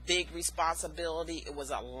 it was a big responsibility, it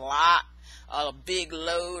was a big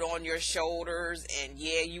load on your shoulders, and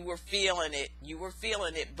yeah, you were feeling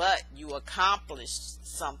it, but you accomplished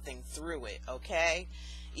something through it, okay?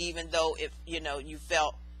 Even though, if you know, you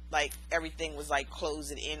felt like everything was like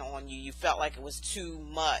closing in on you, you felt like it was too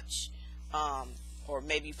much, or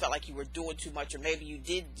maybe you felt like you were doing too much, or maybe you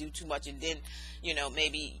did do too much, and then, you know,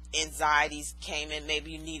 maybe anxieties came in,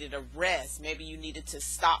 maybe you needed a rest, maybe you needed to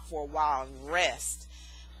stop for a while and rest.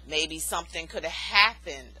 Maybe something could have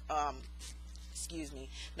happened, excuse me,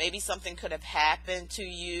 maybe something could have happened to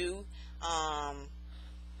you,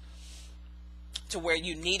 to where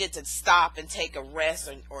you needed to stop and take a rest,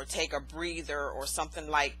 or take a breather, or something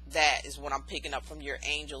like that, is what I'm picking up from your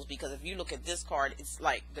angels. Because if you look at this card, it's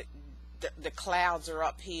like the clouds are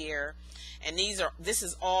up here, and this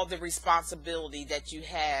is all the responsibility that you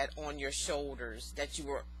had on your shoulders, that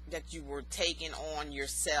you were taking on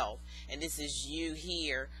yourself, and this is you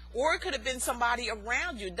here. Or it could have been somebody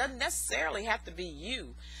around you. It doesn't necessarily have to be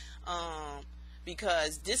you,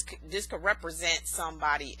 because this could represent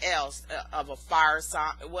somebody else, of a fire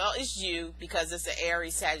sign. Well, it's you, because it's an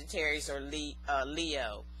Aries, Sagittarius, or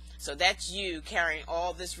Leo. So that's you carrying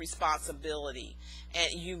all this responsibility,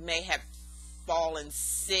 and you may have fallen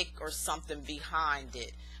sick or something behind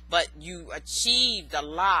it, but you achieved a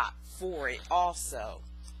lot for it also,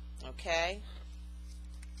 okay?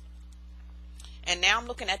 And now I'm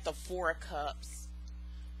looking at the Four of Cups.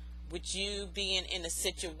 With you being in a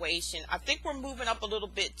situation, I think we're moving up a little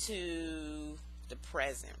bit to the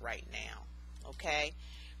present right now, okay?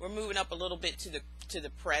 We're moving up a little bit to the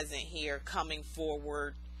present here, coming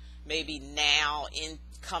forward, maybe now,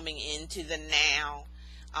 coming into the now.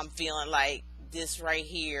 I'm feeling like this right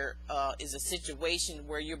here is a situation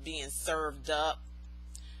where you're being served up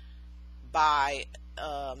by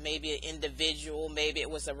maybe an individual. Maybe it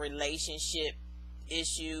was a relationship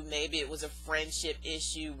issue, maybe it was a friendship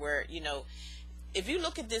issue, where, you know, if you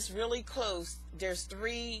look at this really close, there's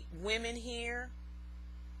 3 women here,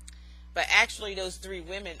 but actually those 3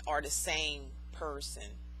 women are the same person.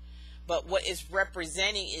 But what it's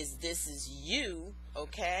representing is this is you,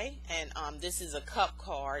 okay? And this is a cup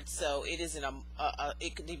card, so it isn't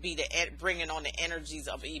it could be bringing on the energies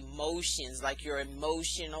of emotions, like your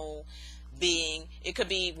emotional being. It could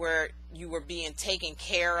be where you were being taken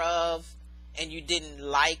care of, and you didn't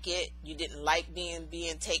like it. You didn't like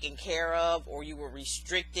being taken care of, or you were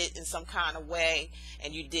restricted in some kind of way,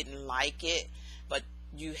 and you didn't like it. But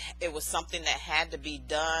it was something that had to be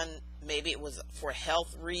done. Maybe it was for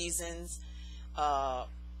health reasons. As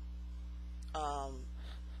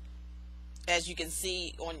you can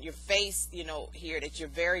see on your face, you know, here, that you're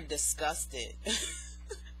very disgusted.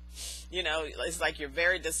 You know, it's like you're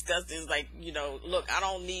very disgusted. It's like, you know, look, I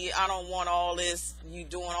don't want all this, you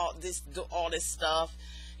doing all this stuff,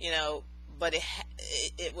 you know, but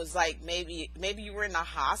it was like maybe you were in the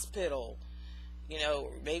hospital, you know,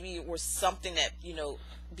 maybe it was something that, you know,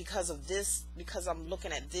 because of this, because I'm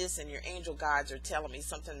looking at this and your angel guides are telling me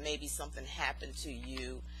something, maybe something happened to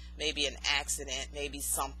you, maybe an accident, maybe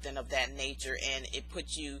something of that nature, and it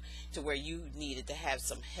put you to where you needed to have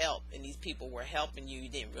some help, and these people were helping you. You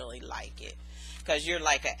didn't really like it because you're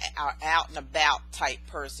like a out and about type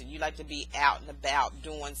person. You like to be out and about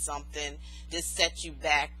doing something. This set you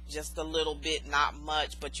back just a little bit, not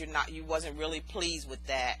much, but you wasn't really pleased with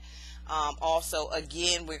that. Also,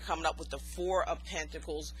 again, we're coming up with the Four of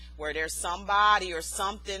Pentacles, where there's somebody or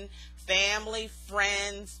something, family,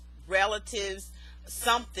 friends, relatives,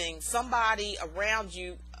 somebody around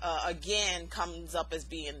you, again, comes up as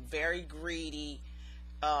being very greedy,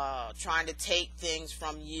 trying to take things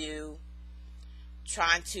from you,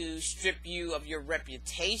 trying to strip you of your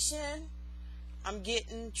reputation.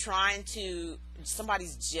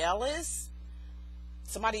 Somebody's jealous.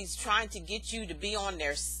 Somebody's trying to get you to be on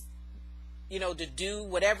their, you know, to do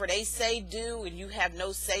whatever they say do, and you have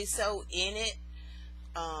no say so in it.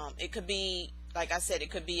 It could be, like I said, it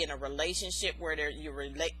could be in a relationship where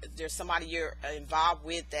there's somebody you're involved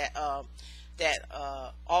with that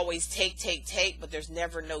always take, but there's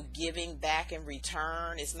never no giving back in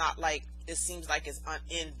return. It's not like, it seems like it's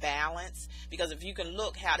in balance, because if you can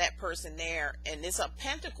look how that person there, and it's a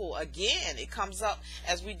pentacle again, it comes up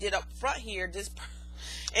as we did up front here,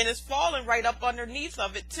 and it's falling right up underneath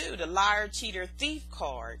of it too, the liar, cheater, thief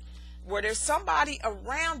card, where there's somebody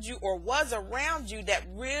around you or was around you that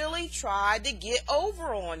really tried to get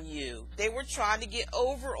over on you. They were trying to get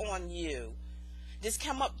over on you. This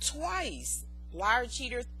come up twice. Liar,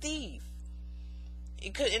 cheater, thief.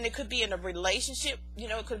 It could be in a relationship, you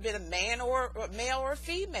know, it could have been a man or a male or a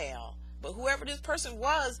female. But whoever this person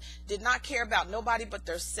was did not care about nobody but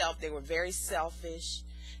their self. They were very selfish.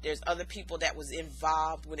 There's other people that was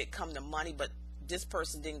involved when it come to money, but this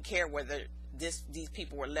person didn't care whether these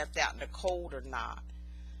people were left out in the cold or not.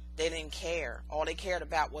 They didn't care. All they cared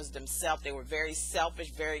about was themselves. They were very selfish,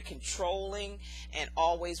 very controlling, and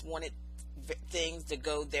always wanted things to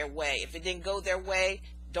go their way. If it didn't go their way,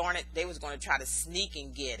 darn it, they was going to try to sneak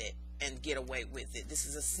and get it and get away with it. This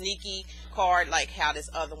is a sneaky card, like how this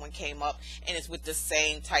other one came up, and it's with the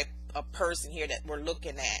same type of person here that we're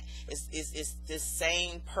looking at. It's this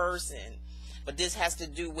same person, but this has to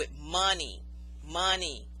do with money.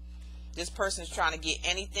 This person's trying to get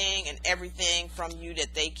anything and everything from you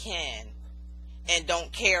that they can, and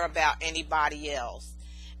don't care about anybody else.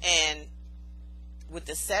 And with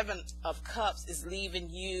the Seven of Cups, is leaving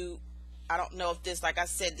you, I don't know if this, like I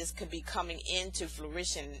said, this could be coming into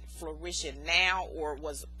fruition now, or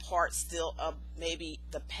was part still of maybe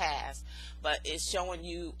the past, but it's showing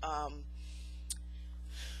you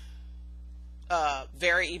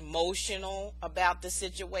very emotional about the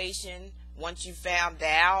situation. Once you found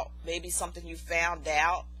out, maybe something you found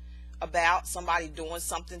out about somebody doing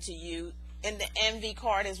something to you. And the envy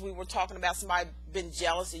card, as we were talking about, somebody been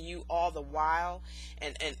jealous of you all the while,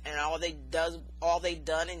 and all they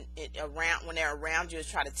done around when they're around you is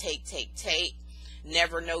try to take.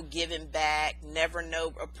 Never no giving back, never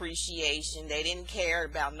no appreciation. They didn't care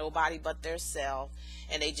about nobody but themselves,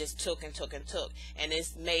 and they just took, and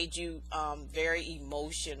it's made you very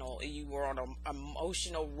emotional. You were on an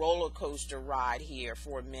emotional roller coaster ride here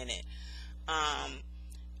for a minute.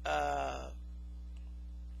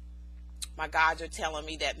 My guides are telling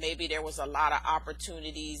me that maybe there was a lot of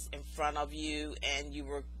opportunities in front of you and you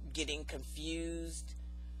were getting confused.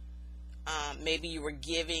 Maybe you were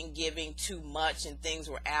giving too much and things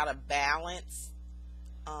were out of balance.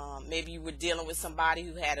 Maybe you were dealing with somebody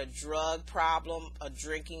who had a drug problem, a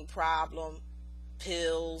drinking problem,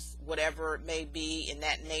 pills, whatever it may be in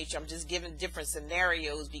that nature. I'm just giving different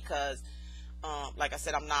scenarios because, like I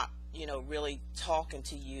said, I'm not, really talking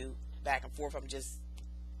to you back and forth. I'm just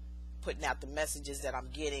putting out the messages that I'm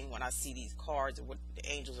getting when I see these cards and what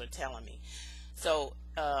the angels are telling me. So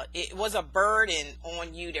it was a burden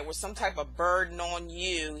on you. There was some type of burden on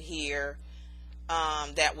you here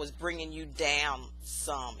that was bringing you down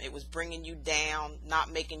some. It was bringing you down,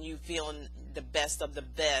 not making you feeling the best of the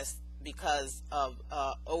best because of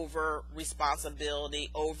over responsibility,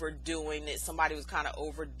 overdoing it. Somebody was kind of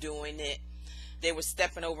overdoing it. They were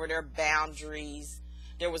stepping over their boundaries.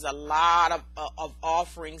 There was a lot of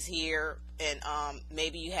offerings here, and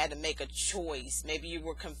maybe you had to make a choice. Maybe you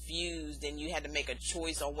were confused and you had to make a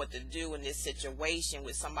choice on what to do in this situation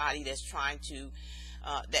with somebody that's trying to,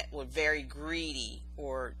 that were very greedy,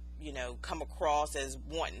 or, come across as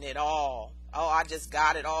wanting it all. Oh, I just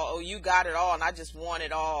got it all. Oh, you got it all, and I just want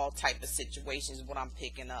it all type of situations. What I'm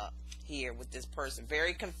picking up here with this person,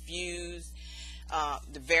 very confused,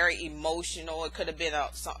 very emotional. It could have been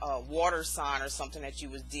a water sign or something that you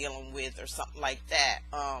was dealing with, or something like that.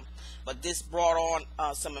 But this brought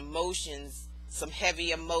on some emotions, some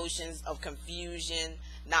heavy emotions of confusion,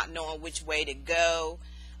 not knowing which way to go,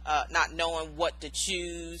 not knowing what to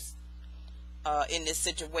choose. In this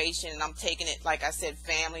situation, and I'm taking it, like I said,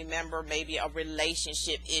 family member, maybe a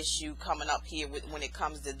relationship issue coming up here when it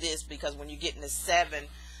comes to this, because when you get in the 7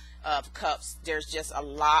 of Cups, there's just a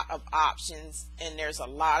lot of options, and there's a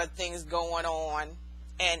lot of things going on,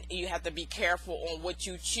 and you have to be careful on what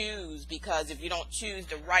you choose, because if you don't choose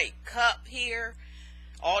the right cup here,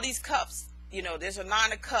 all these cups, you know, there's a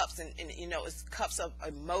 9 of Cups, and you know, it's cups of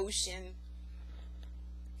emotion.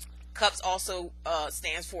 Cups also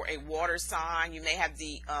stands for a water sign. You may have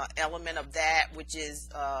the element of that, which is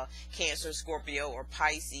Cancer, Scorpio, or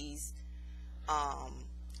Pisces,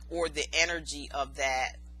 or the energy of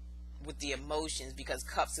that with the emotions, because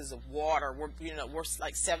Cups is of water. We're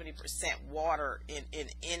like 70% water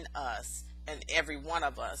in us, and every one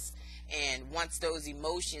of us. And once those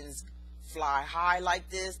emotions fly high like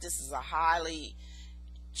this is a highly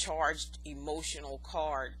charged emotional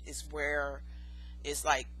card. It's where it's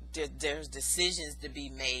like there's decisions to be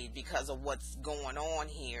made because of what's going on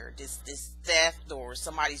here. This theft, or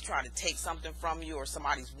somebody's trying to take something from you, or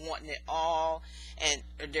somebody's wanting it all, and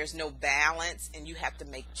there's no balance, and you have to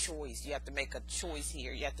make choice. You have to make a choice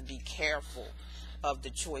here. You have to be careful of the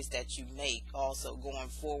choice that you make also going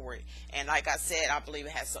forward. And like I said, I believe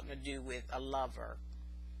it has something to do with a lover,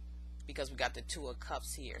 because we got the 2 of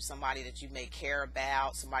Cups here. Somebody that you may care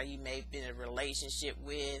about, somebody you may have been in a relationship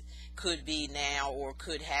with, could be now, or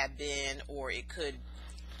could have been, or it could,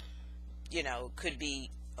 you know, could be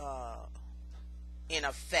in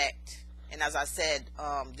effect. And as I said,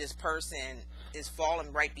 this person is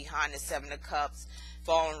falling right behind the 7 of Cups,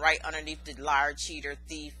 falling right underneath the liar, cheater,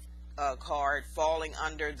 thief card, falling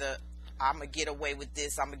under the I'm gonna get away with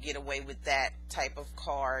this, I'm gonna get away with that type of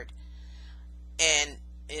card. And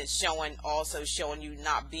it's also showing you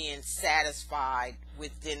not being satisfied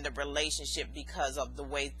within the relationship because of the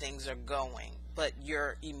way things are going, but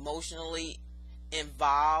you're emotionally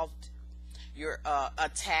involved, you're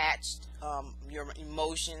attached, your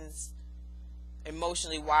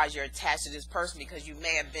emotionally wise, you're attached to this person, because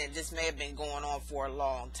this may have been going on for a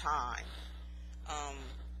long time.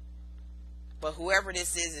 But whoever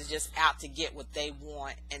this is just out to get what they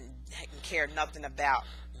want and care nothing about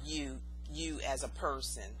you as a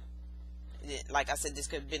person. Like I said, this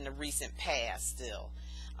could have been the recent past still.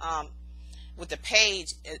 With the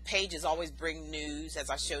pages always bring news.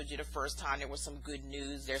 As I showed you the first time, there was some good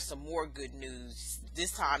news. There's some more good news.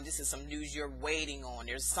 This time, this is some news you're waiting on.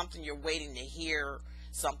 There's something you're waiting to hear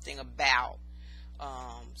something about.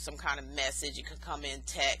 Some kind of message. It could come in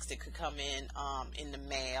text. It could come in the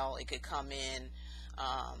mail. It could come in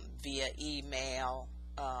via email.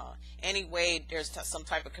 Anyway, there's some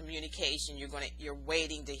type of communication. You're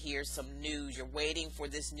waiting to hear some news. You're waiting for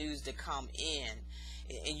this news to come in,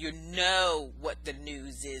 and you know what the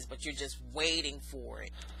news is, but you're just waiting for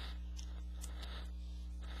it.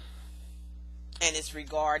 And it's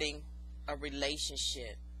regarding a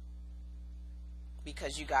relationship,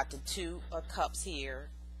 because you got the 2 of Cups here,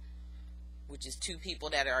 which is 2 people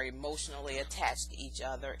that are emotionally attached to each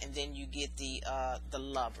other, and then you get the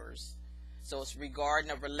Lovers. So it's regarding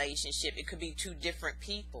a relationship. It could be 2 different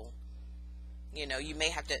people. You know, you may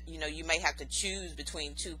have to choose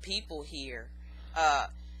between 2 people here.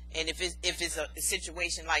 And if it's a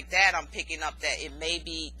situation like that, I'm picking up that it may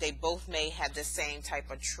be they both may have the same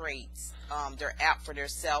type of traits. They're out for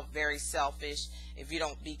themselves, very selfish. If you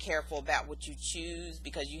don't be careful about what you choose,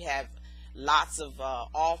 because you have lots of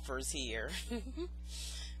offers here.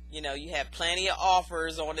 You know, you have plenty of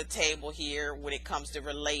offers on the table here when it comes to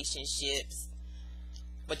relationships,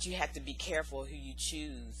 but you have to be careful who you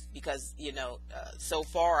choose, because, you know, so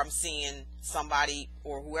far I'm seeing somebody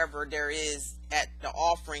or whoever there is at the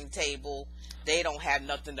offering table, they don't have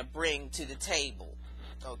nothing to bring to the table,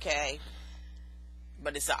 okay?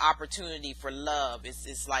 But it's an opportunity for love.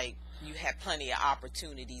 It's like you have plenty of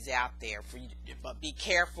opportunities out there for you, but be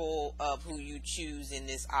careful of who you choose in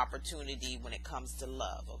this opportunity when it comes to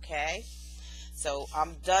love, okay? So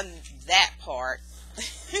I'm done that part.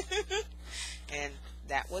 And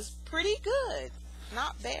that was pretty good.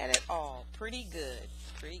 Not bad at all. Pretty good.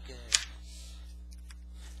 Pretty good.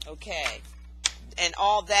 Okay. And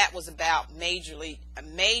all that was about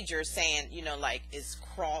major saying, you know, like, it's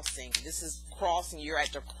crossing. This is crossing. You're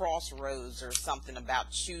at the crossroads or something,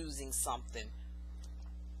 about choosing something.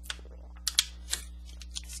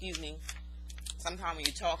 excuse me, sometimes when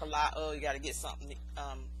you talk a lot, oh, you got to get something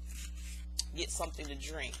to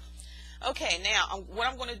drink. Okay, now what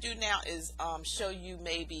I'm going to do now is show you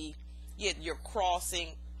maybe you're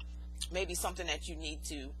crossing, maybe something that you need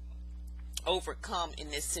to overcome in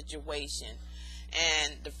this situation.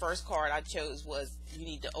 And the first card I chose was you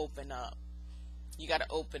need to open up. You got to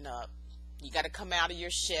open up. You got to come out of your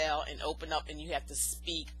shell and open up, and you have to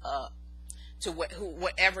speak up to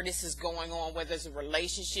whatever this is going on, whether it's a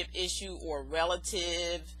relationship issue or a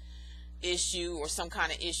relative issue or some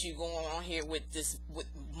kind of issue going on here with this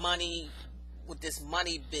money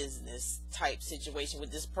business type situation,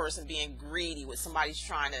 with this person being greedy, with somebody's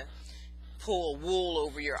trying to pull wool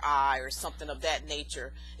over your eye or something of that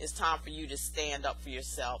nature. It's time for you to stand up for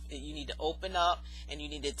yourself. You need to open up, and you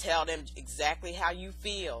need to tell them exactly how you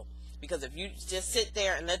feel. Because if you just sit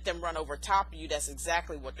there and let them run over top of you, that's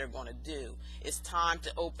exactly what they're going to do. It's time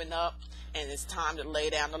to open up, and it's time to lay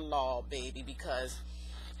down the law, baby, because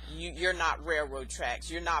you're not railroad tracks.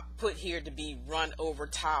 You're not put here to be run over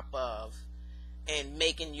top of and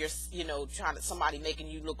making somebody making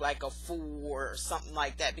you look like a fool or something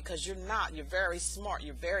like that, because you're not. You're very smart.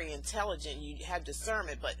 You're very intelligent. You have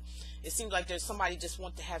discernment, but it seems like there's somebody just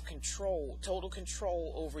want to have control, total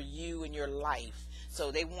control over you and your life. So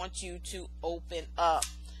they want you to open up.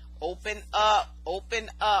 Open up. Open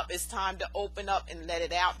up. It's time to open up and let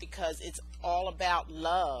it out, because it's all about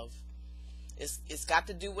love. It's got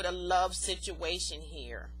to do with a love situation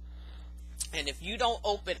here. And if you don't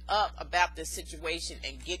open up about this situation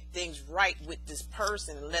and get things right with this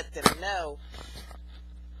person and let them know,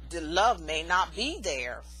 the love may not be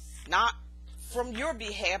there. Not from your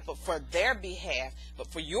behalf, but for their behalf. But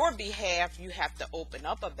for your behalf, you have to open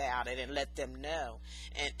up about it and let them know.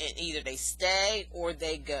 And either they stay or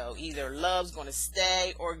they go. Either love's going to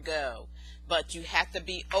stay or go. But you have to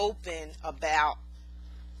be open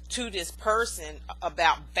to this person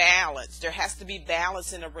about balance. There has to be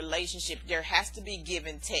balance in a relationship. There has to be give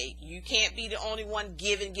and take. You can't be the only one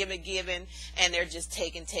giving, and they're just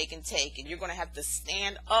taking. You're going to have to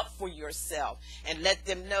stand up for yourself and let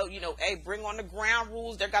them know, hey, bring on the ground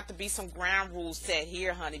rules. There got to be some ground rules set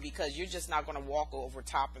here, honey, because you're just not going to walk over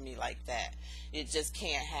top of me like that. It just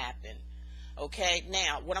can't happen. Okay,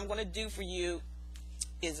 now what I'm going to do for you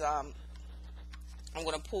is I'm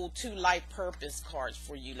going to pull 2 life purpose cards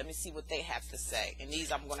for you. Let me see what they have to say. And these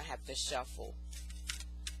I'm going to have to shuffle.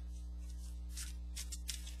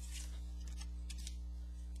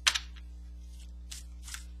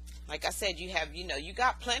 Like I said, you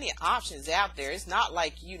got plenty of options out there. It's not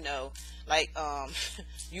like, you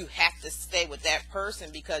have to stay with that person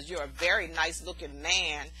because you're a very nice looking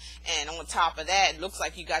man. And on top of that, it looks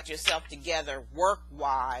like you got yourself together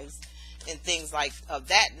work-wise and things like of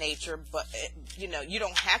that nature. But you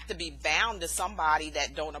don't have to be bound to somebody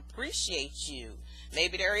that don't appreciate you.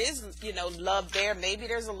 Maybe there is love there, maybe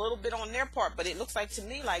there's a little bit on their part, but it looks like to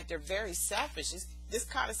me like they're very selfish. This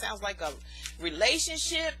kind of sounds like a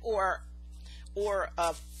relationship or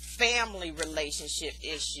a family relationship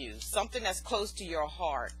issue, something that's close to your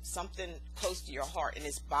heart, and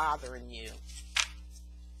it's bothering you.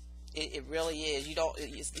 It really is.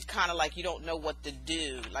 It's kind of like you don't know what to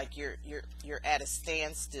do. Like you're at a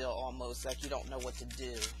standstill almost. Like you don't know what to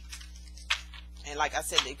do. And like I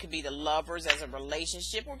said, it could be the lovers as a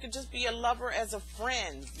relationship, or it could just be a lover as a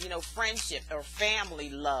friend. Friendship or family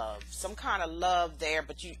love. Some kind of love there,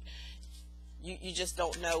 but you just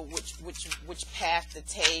don't know which path to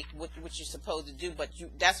take, what you're supposed to do. But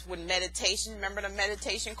that's when meditation. Remember the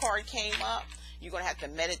meditation card came up. You're going to have to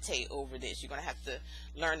meditate over this. You're going to have to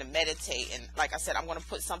learn to meditate. And like I said, I'm going to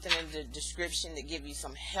put something in the description to give you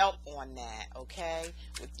some help on that, okay,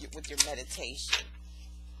 with your meditation.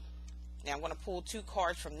 Now, I'm going to pull 2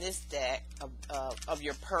 cards from this deck of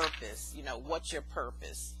your purpose. What's your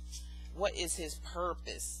purpose? What is his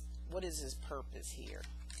purpose? What is his purpose here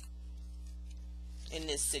in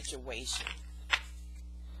this situation?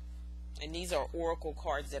 And these are oracle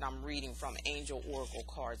cards that I'm reading from, angel oracle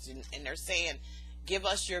cards. And they're saying, give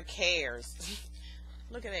us your cares.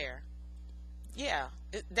 Look at there. Yeah,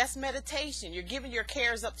 that's meditation. You're giving your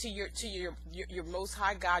cares up to your most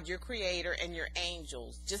high God, your creator, and your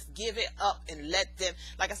angels. Just give it up and let them,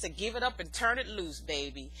 like I said, give it up and turn it loose,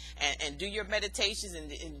 baby. And do your meditations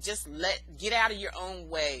and just get out of your own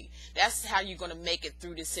way. That's how you're going to make it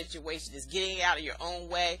through this situation, is getting out of your own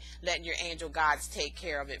way, letting your angel gods take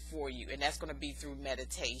care of it for you. And that's going to be through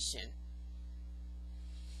meditation.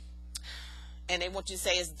 And they want you to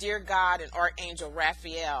say, it's dear God and Archangel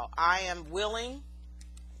Raphael, I am willing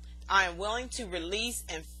to release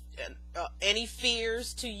any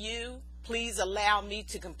fears to you. Please allow me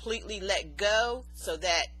to completely let go so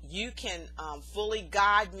that you can fully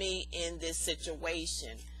guide me in this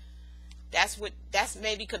situation. That's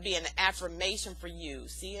maybe could be an affirmation for you.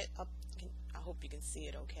 See it? I hope you can see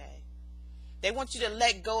it okay. They want you to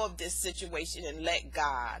let go of this situation and let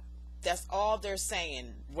God. That's all they're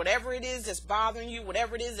saying. Whatever it is that's bothering you,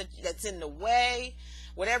 whatever it is that's in the way,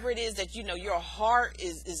 whatever it is that your heart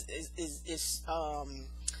is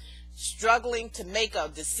struggling to make a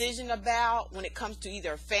decision about when it comes to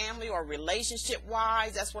either family or relationship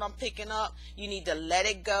wise, that's what I'm picking up. You need to let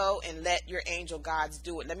it go and let your angel guides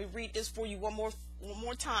do it. Let me read this for you one more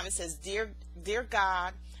time. It says, dear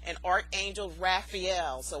God and Archangel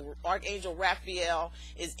Raphael. So Archangel Raphael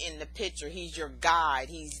is in the picture. He's your guide.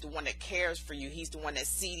 He's the one that cares for you. He's the one that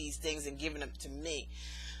sees these things and giving them to me.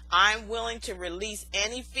 I'm willing to release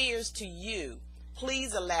any fears to you.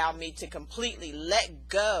 Please allow me to completely let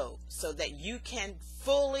go so that you can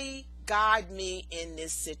fully guide me in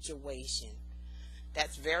this situation.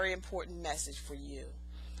 That's a very important message for you.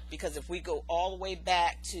 Because if we go all the way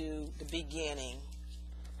back to the beginning,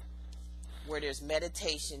 where there's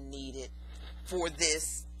meditation needed for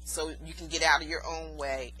this, so you can get out of your own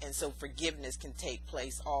way, and so forgiveness can take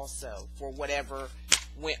place also for whatever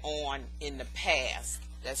went on in the past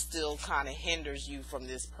that still kind of hinders you from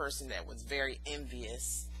this person that was very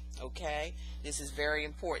envious. Okay, this is very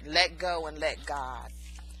important. Let go and let God.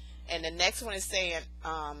 And the next one is saying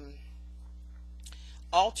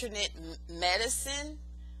alternate medicine.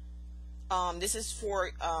 This is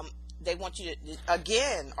for they want you to,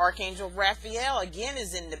 again, Archangel Raphael again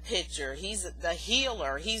is in the picture. He's the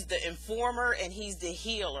healer. He's the informer and he's the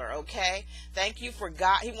healer, okay? Thank you for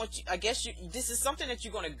God. He wants you, I guess this is something that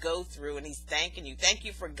you're going to go through, and he's thanking you. Thank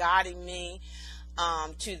you for guiding me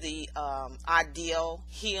to the ideal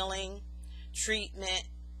healing, treatment,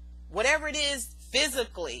 whatever it is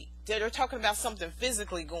physically. They're talking about something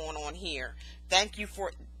physically going on here. Thank you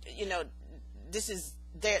for,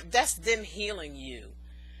 that's them healing you.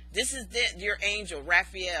 This is your angel,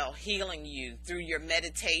 Raphael, healing you through your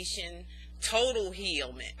meditation, total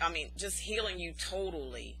healing. I mean, just healing you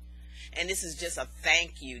totally. And this is just a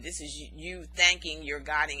thank you. This is you thanking your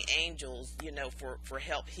guiding angels, for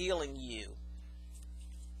help healing you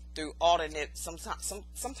through some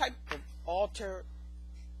type of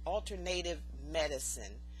alternative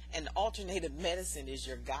medicine. And the alternative medicine is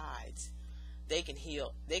your guides. They can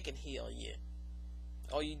heal you.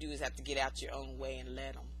 All you do is have to get out your own way and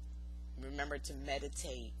let them. Remember to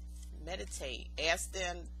meditate. Ask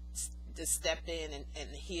them to step in and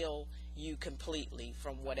heal you completely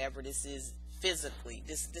from whatever this is physically.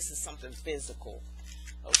 This is something physical.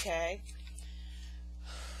 Okay?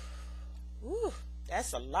 Ooh,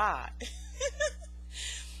 that's a lot.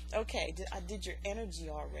 Okay, I did your energy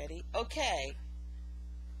already. Okay.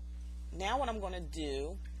 Now what I'm going to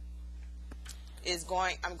do is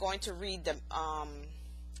I'm going to read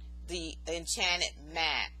the enchanted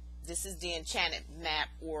map. This is the enchanted map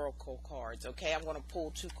oracle cards. Okay, I'm going to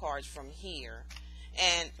pull 2 cards from here,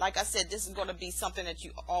 and like I said, this is going to be something that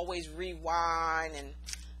you always rewind and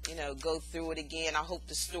go through it again. I hope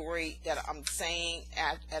the story that I'm saying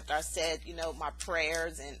after I said my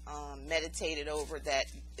prayers and meditated over that,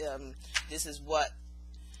 this is what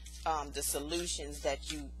the solutions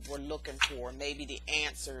that you were looking for, maybe the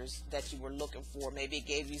answers that you were looking for, maybe it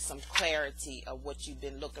gave you some clarity of what you've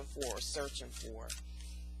been looking for or searching for.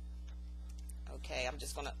 Okay, I'm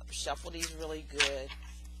just going to shuffle these really good.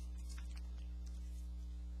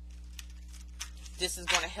 This is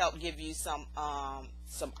going to help give you some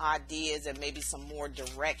ideas and maybe some more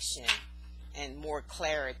direction and more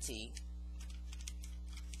clarity.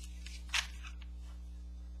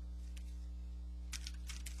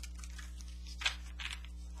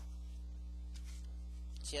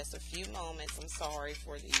 Just a few moments. I'm sorry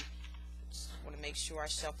for just want to make sure I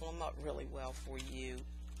shuffle them up really well for you,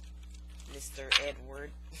 Mr.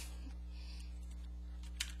 Edward.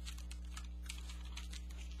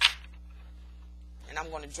 And I'm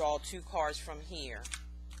going to draw 2 cards from here.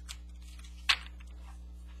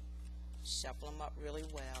 Shuffle them up really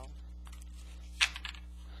well.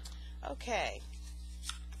 Okay.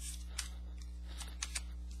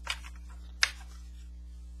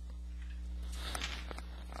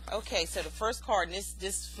 Okay, so the first card, and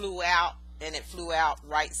this flew out, and it flew out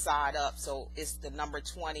right side up, so it's the number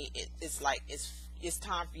 20. It's like it's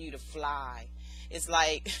time for you to fly. It's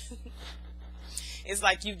like it's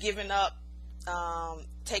like you've given up,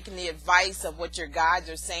 taking the advice of what your guides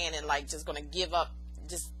are saying, and like just going to give up,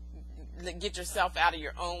 just get yourself out of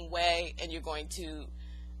your own way, and you're going to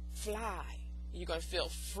fly. You're going to feel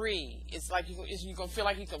free. It's like you're going to feel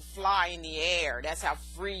like you can fly in the air. That's how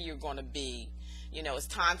free you're going to be. You know, it's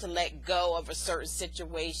time to let go of a certain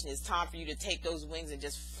situation. It's time for you to take those wings and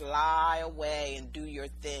just fly away and do your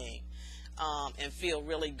thing, and feel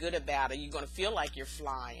really good about it. You're going to feel like you're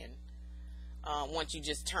flying once you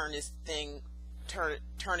just turn this thing,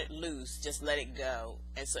 turn it loose. Just let it go,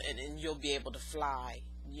 and you'll be able to fly.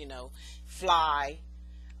 You know, fly.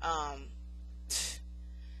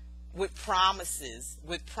 With promises,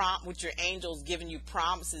 with your angels giving you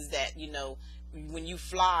promises that, you know, when you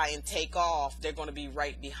fly and take off, they're going to be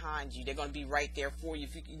right behind you. They're going to be right there for you.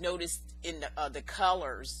 If you notice in the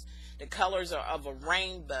colors are of a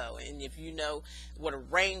rainbow, and if you know what a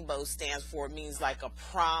rainbow stands for, it means like a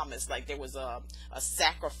promise, like there was a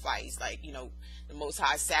sacrifice, like, you know, the Most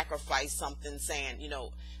High sacrificed something, saying, you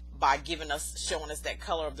know, by showing us that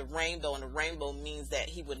color of the rainbow, and the rainbow means that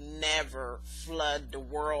he would never flood the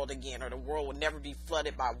world again, or the world would never be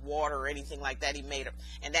flooded by water or anything like that. He made it,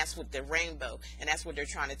 and that's what the rainbow, and that's what they're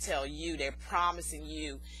trying to tell you. They're promising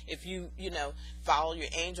you, if you know, follow your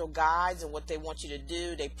angel guides and what they want you to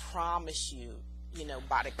do, they promise you, you know,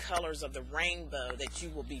 by the colors of the rainbow, that you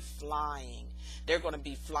will be flying. They're going to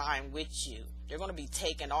be flying with you. They're going to be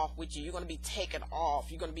taken off with you. You're going to be taken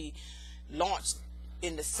off. You're going to be launched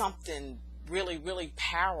into something really, really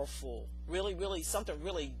powerful, really something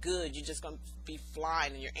really good. You're just going to be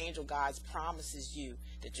flying, and your angel guides promises you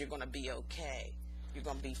that you're going to be okay. You're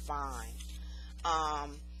going to be fine.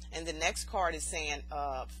 And the next card is saying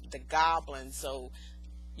the goblin. So,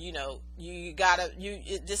 you know,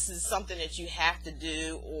 this is something that you have to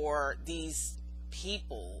do, or these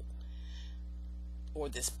people, or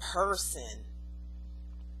this person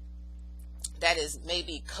that is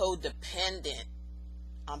maybe codependent.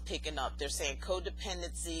 I'm picking up. They're saying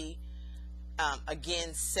codependency,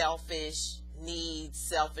 again, selfish needs,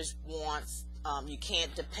 selfish wants. You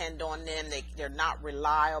can't depend on them. They're not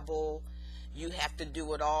reliable. You have to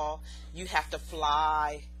do it all. You have to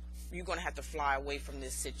fly. You're going to have to fly away from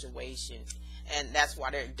this situation. And that's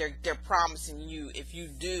why they're promising you, if you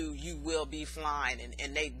do, you will be flying,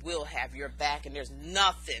 and they will have your back. And there's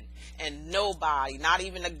nothing and nobody, not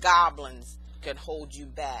even the goblins, can hold you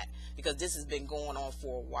back, because this has been going on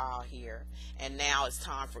for a while here, and now it's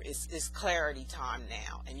time for it's clarity time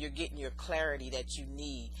now, and you're getting your clarity that you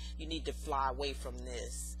need. You need to fly away from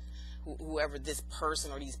this, whoever this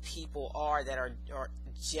person or these people are that are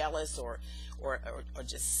jealous or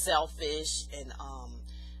just selfish, and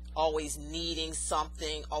always needing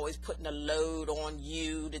something, always putting a load on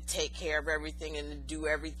you to take care of everything and to do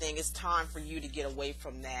everything. It's time for you to get away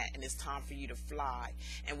from that, and it's time for you to fly.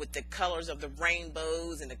 And with the colors of the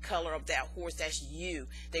rainbows and the color of that horse, that's you.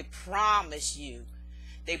 They promise you.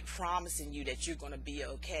 They promising you that you're going to be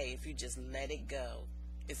okay if you just let it go.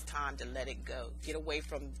 It's time to let it go. Get away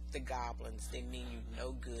from the goblins. They mean you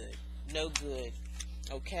no good. No good.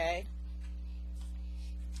 Okay?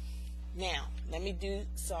 Now, let me do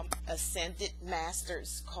some Ascended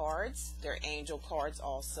Masters cards. They're angel cards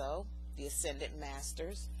also, the Ascended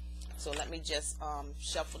Masters. So let me just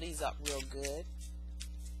shuffle these up real good.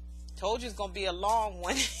 Told you it's going to be a long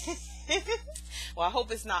one. Well, I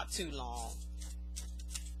hope it's not too long.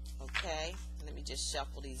 Okay, let me just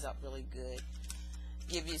shuffle these up really good.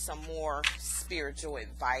 Give you some more spiritual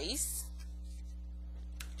advice.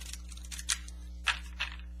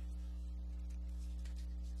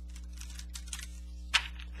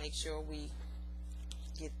 Make sure we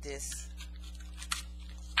get this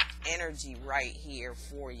energy right here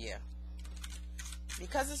for you,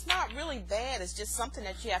 because it's not really bad. It's just something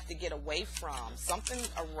that you have to get away from. Something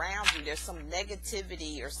around you. There's some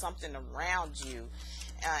negativity or something around you,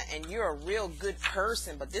 and you're a real good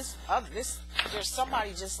person, but there's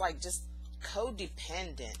somebody just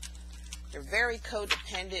codependent. They're very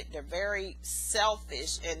codependent. They're very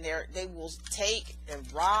selfish, and they will take and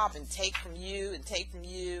rob and take from you and take from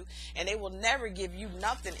you, and they will never give you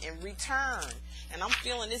nothing in return. And I'm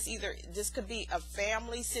feeling this could be a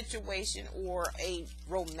family situation or a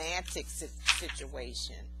romantic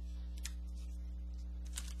situation.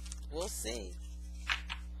 We'll see.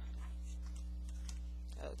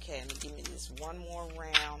 Okay, give me this one more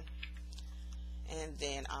round, and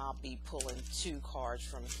then I'll be pulling 2 cards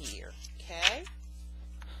from here. Okay.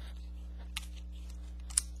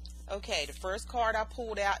 Okay, the first card I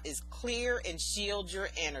pulled out is Clear and Shield Your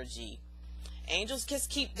Energy. Angels just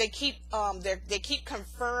keep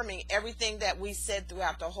confirming everything that we said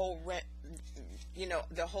throughout the whole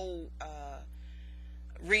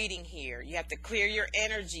reading here. You have to clear your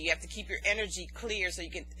energy. You have to keep your energy clear so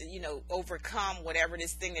you can overcome whatever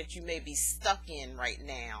this thing that you may be stuck in right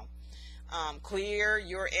now. Clear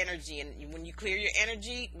your energy. And when you clear your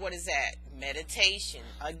energy, what is that? Meditation.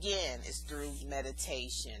 Again, it's through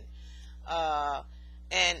meditation.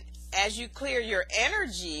 And as you clear your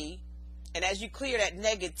energy, and as you clear that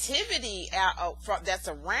negativity out that's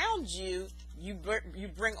around you, you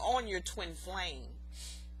bring on your twin flame.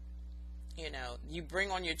 You know, you bring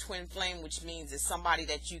on your twin flame, which means it's somebody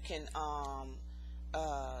that you can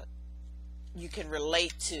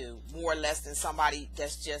relate to more or less than somebody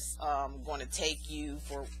that's just going to take you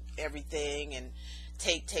for everything and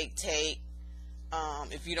take.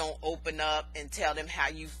 If you don't open up and tell them how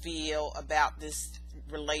you feel about this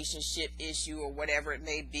relationship issue or whatever it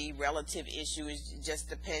may be, relative issue, it just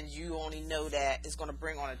depends. You only know that it's going to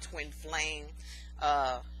bring on a twin flame,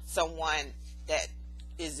 someone that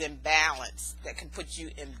is in balance, that can put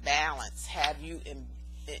you in balance, have you in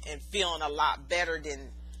feeling a lot better than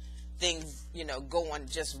things, you know, going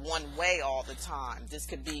just one way all the time. This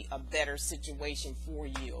could be a better situation for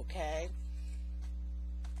you, okay?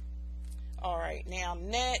 All right, now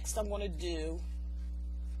next I'm going to do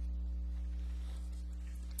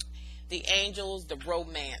the angels, the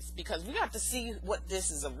romance, because we have to see what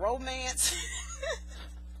this is, a romance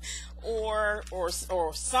or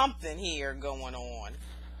something here going on.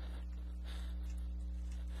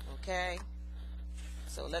 Okay,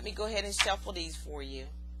 so let me go ahead and shuffle these for you.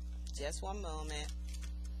 Just one moment.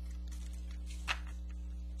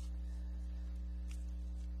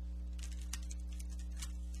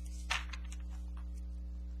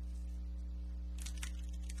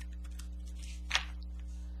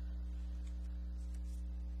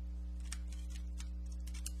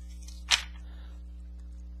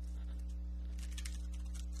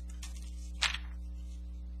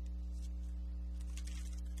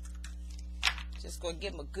 Just going to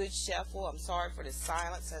give them a good shuffle. I'm sorry for the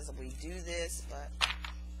silence as we do this, but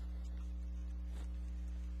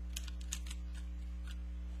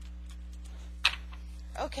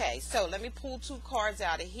okay, so let me pull two cards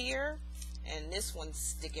out of here, and this one's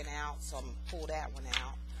sticking out, so I'm going to pull that one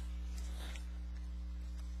out.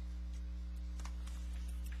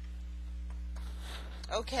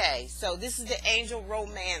 Okay, so this is the angel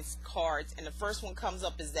romance cards, and the first one comes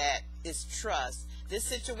up is trust. This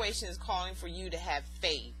situation is calling for you to have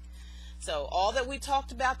faith. So all that we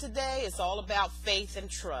talked about today is all about faith and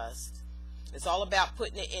trust. It's all about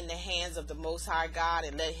putting it in the hands of the Most High God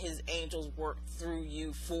and let His angels work through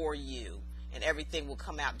you, for you, and everything will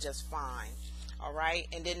come out just fine. All right,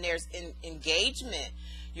 and then there's engagement.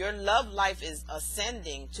 Your love life is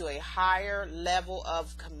ascending to a higher level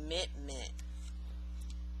of commitment.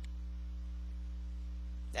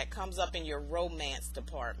 That comes up in your romance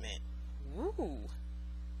department. Woo.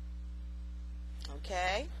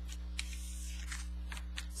 Okay.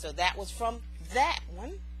 So that was from that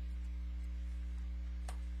one.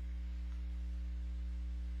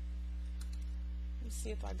 Let's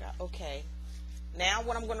see if I got, okay. Now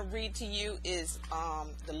what I'm going to read to you is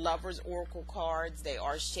the Lover's Oracle cards. They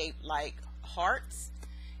are shaped like hearts,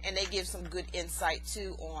 and they give some good insight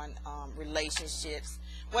too on relationships,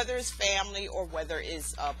 whether it's family or whether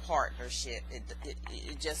it's a partnership. It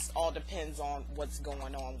just all depends on what's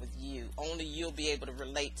going on with you. Only you'll be able to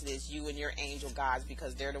relate to this, you and your angel guides,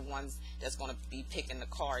 because they're the ones that's going to be picking the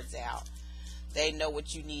cards out. They know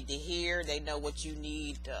what you need to hear. They know what you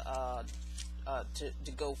need to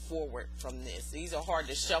go forward from this. These are hard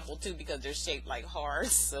to shuffle too because they're shaped like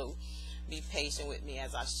hearts, so be patient with me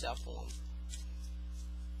as I shuffle them.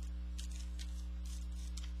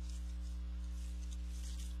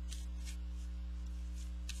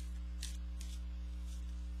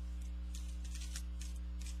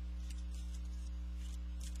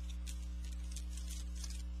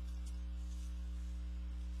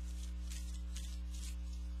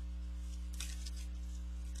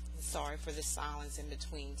 Sorry for the silence in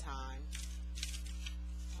between time.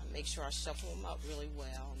 I'll make sure I shuffle them up really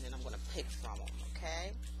well, and then I'm going to pick from them,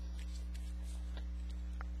 okay?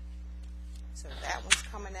 So that one's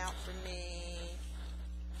coming out for me.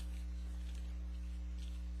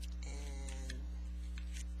 And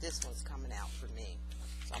this one's coming out for me.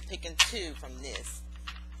 So I'm picking two from this.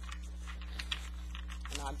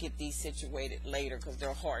 And I'll get these situated later because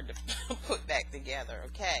they're hard to put back together,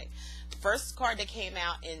 okay? The first card that came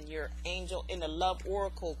out in your angel, in the Love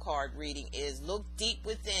Oracle card reading is, look deep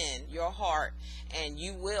within your heart and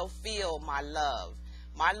you will feel my love.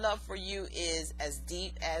 My love for you is as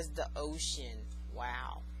deep as the ocean.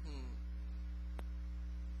 Wow.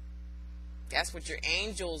 That's what your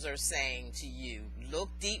angels are saying to you. Look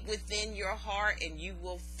deep within your heart and you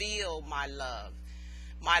will feel my love.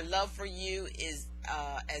 My love for you is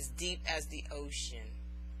as deep as the ocean.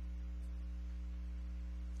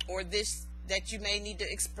 or this that you may need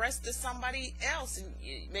to express to somebody else, and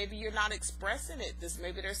maybe you're not expressing it.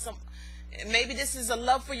 Maybe this is a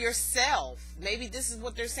love for yourself. Maybe this is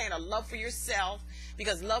what they're saying, a love for yourself,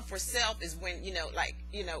 because love for self is when,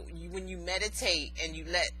 when you meditate and you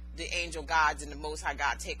let the angel gods and the Most High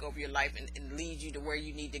God take over your life and lead you to where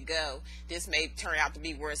you need to go. This may turn out to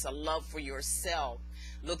be where it's a love for yourself,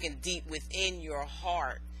 looking deep within your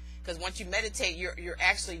heart. Because once you meditate, you're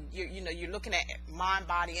looking at mind,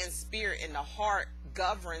 body, and spirit, and the heart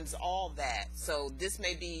governs all that. So this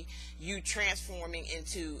may be you transforming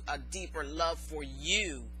into a deeper love for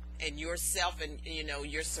you and yourself and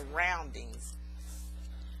your surroundings.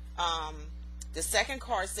 The second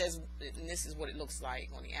card says, and this is what it looks like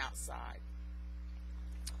on the outside.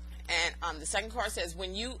 And the second card says,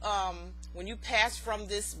 when you pass from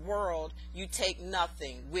this world, you take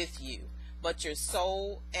nothing with you but your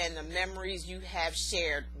soul and the memories you have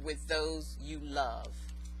shared with those you love.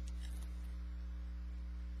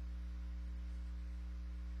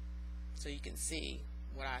 So you can see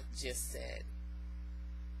what I just said.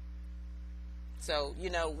 So,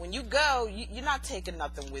 when you go, you're not taking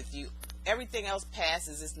nothing with you. Everything else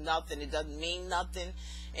passes. It's nothing. It doesn't mean nothing.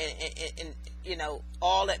 And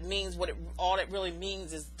all it means, all it really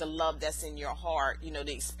means is the love that's in your heart,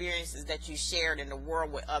 the experiences that you shared in the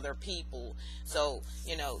world with other people. So,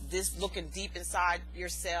 this looking deep inside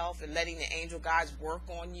yourself and letting the angel guides work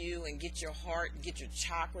on you and get your heart, get your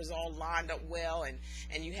chakras all lined up well,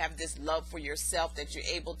 and you have this love for yourself that you're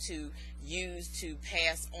able to use to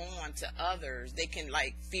pass on to others. They can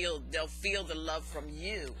they'll feel the love from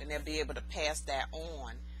you, and they'll be able to pass that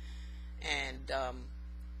on. And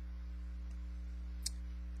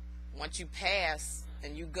once you pass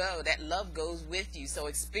and you go, that love goes with you. So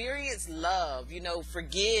experience love,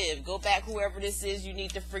 forgive. Go back, whoever this is you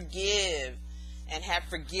need to forgive, and have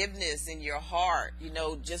forgiveness in your heart.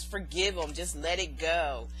 Just forgive them. Just let it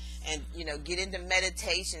go. And, get into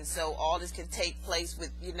meditation so all this can take place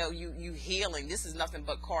with, you healing. This is nothing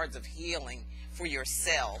but cards of healing for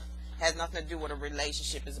yourself. Has nothing to do with a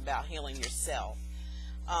relationship. It's about healing yourself.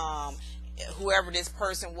 Whoever this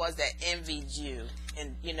person was that envied you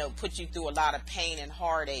and, put you through a lot of pain and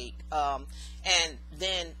heartache. And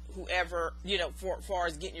then whoever, for far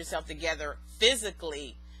as getting yourself together,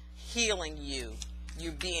 physically healing you.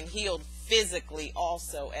 You're being healed physically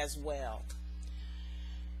also as well.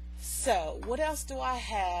 So, what else do I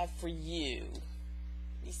have for you?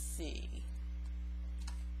 Let me see.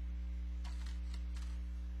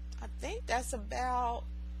 I think that's about,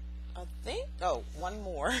 oh, one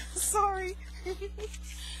more. Sorry.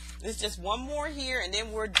 There's just one more here, and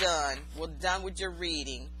then we're done. We're done with your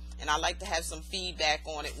reading. And I like to have some feedback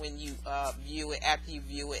on it when you view it, after you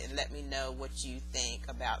view it, and let me know what you think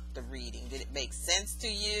about the reading. Did it make sense to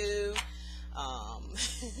you?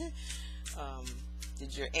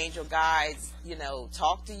 Did your angel guides,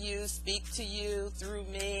 talk to you, speak to you through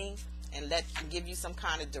me, and give you some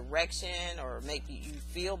kind of direction, or make you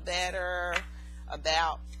feel better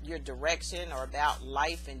about your direction or about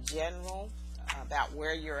life in general, about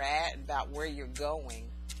where you're at, about where you're going?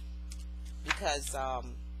 Because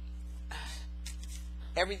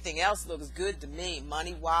everything else looks good to me,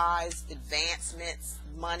 money-wise, advancements,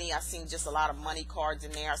 money. I've seen just a lot of money cards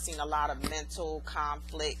in there. I've seen a lot of mental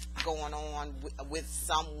conflict going on with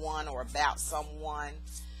someone or about someone.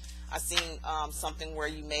 I've seen something where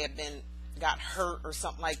you may have got hurt or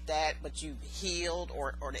something like that, but you healed,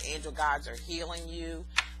 or the angel guides are healing you.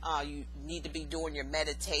 You need to be doing your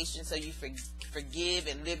meditation so you forgive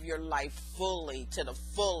and live your life fully to the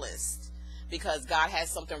fullest. Because God has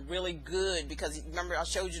something really good. Because remember, I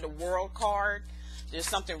showed you the world card. There's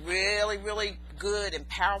something really, really good and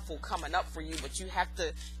powerful coming up for you. But you have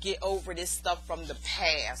to get over this stuff from the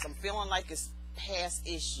past. I'm feeling like it's past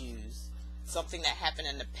issues. Something that happened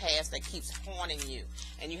in the past that keeps haunting you.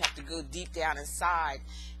 And you have to go deep down inside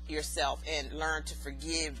yourself and learn to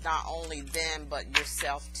forgive not only them, but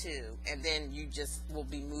yourself too. And then you just will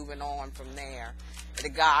be moving on from there. The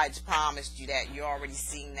guides promised you that. You already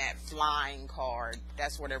seen that flying card.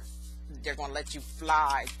 That's where they're going to let you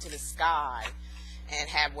fly to the sky and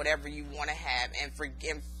have whatever you want to have, and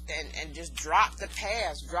forgive, and just drop the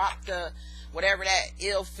past, drop the whatever that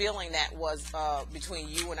ill feeling that was between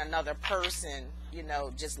you and another person.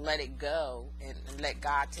 Just let it go and let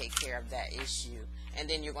God take care of that issue, and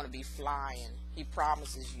then you're going to be flying. He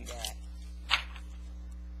promises you that.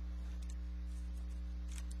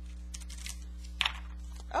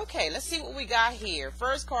 Okay, let's see what we got here.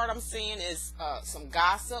 First card I'm seeing is some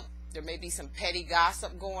gossip. There may be some petty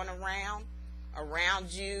gossip going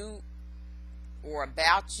around you or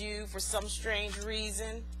about you for some strange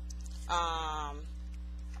reason.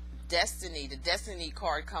 the destiny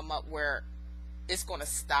card come up where it's going to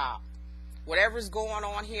stop. Whatever's going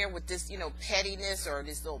on here with this, you know, pettiness or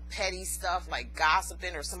this little petty stuff like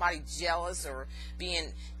gossiping or somebody jealous or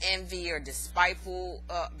being envy or despiteful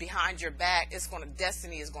behind your back,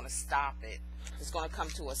 destiny is going to stop it. It's going to come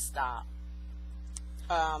to a stop.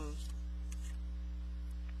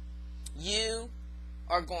 You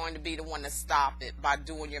are going to be the one to stop it by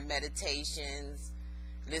doing your meditations,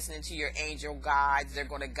 listening to your angel guides. They're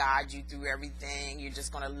going to guide you through everything. You're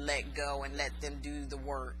just going to let go and let them do the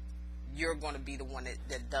work. You're going to be the one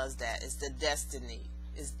that does that. It's the destiny.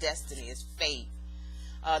 It's destiny. It's fate.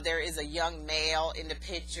 There is a young male in the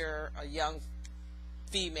picture, a young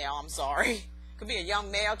female, I'm sorry. Could be a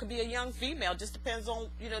young male, could be a young female. Just depends on,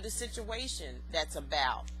 you know, the situation that's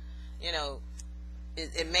about. You know,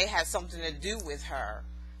 it may have something to do with her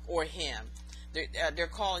or him. They're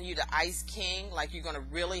calling you the Ice King, like you're going to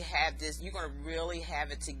really have this, you're going to really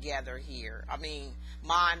have it together here. I mean,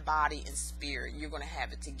 mind, body, and spirit, you're going to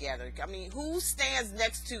have it together. I mean, who stands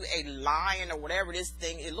next to a lion or whatever this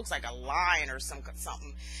thing, it looks like a lion or something,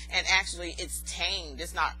 and actually it's tamed.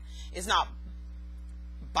 It's not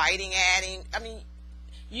biting at him. I mean,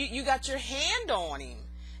 you got your hand on him,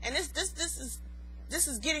 and this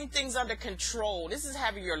is getting things under control. This is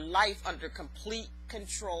having your life under complete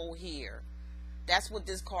control here. That's what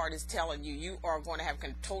this card is telling you. You are going to have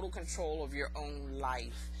total control of your own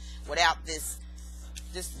life without this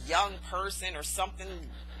young person or something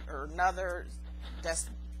or another that's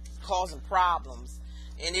causing problems.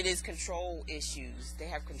 And it is control issues. They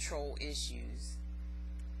have control issues.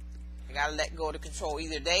 You got to let go of the control.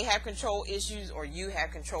 Either they have control issues or you have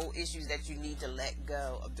control issues that you need to let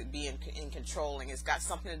go of being in controlling. It's got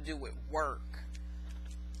something to do with work.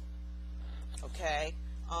 Okay?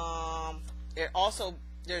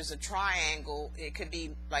 There's a triangle. It could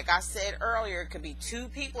be, like I said earlier, it could be two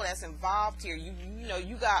people that's involved here. You know,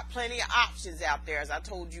 you got plenty of options out there, as I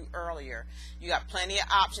told you earlier. You got plenty of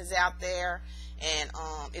options out there, and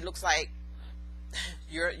it looks like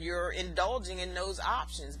you're indulging in those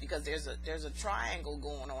options because there's a triangle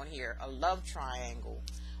going on here, a love triangle,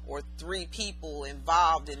 or three people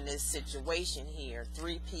involved in this situation here.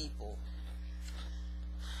 Three people.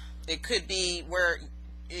 It could be where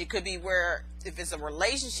if it's a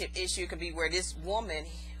relationship issue, it could be where this woman,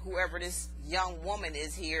 whoever this young woman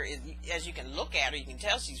is here, is, as you can look at her, you can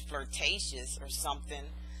tell she's flirtatious or something,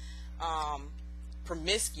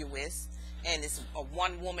 promiscuous, and it's a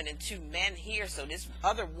one woman and two men here. So this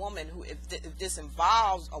other woman, who, if this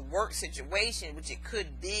involves a work situation, which it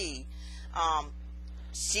could be,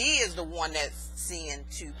 she is the one that's seeing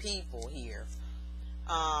two people here,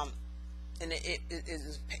 and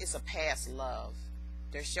it's a past love.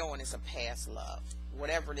 They're showing it's a past love.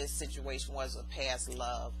 Whatever this situation was, a past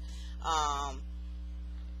love.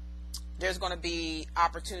 There's going to be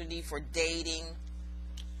opportunity for dating.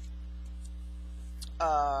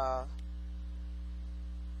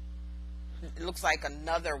 It looks like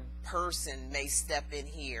another person may step in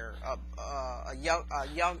here.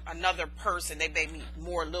 Another person. They may be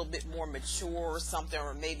a little bit more mature or something,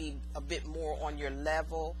 or maybe a bit more on your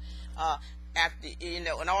level. After, you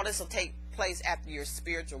know, and all this will take place after your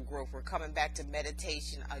spiritual growth. We're coming back to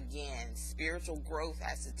meditation again. Spiritual growth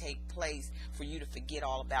has to take place for you to forget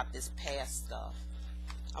all about this past stuff.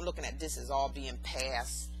 I'm looking at this as all being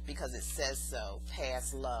past because it says so.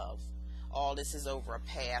 Past love. All this is over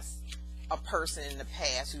a person in the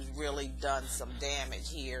past who's really done some damage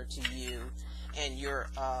here to you and your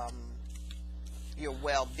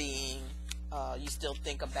well-being. You still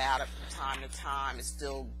think about it from time to time. It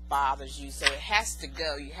still bothers you. So it has to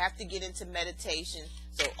go. You have to get into meditation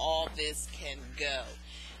so all this can go.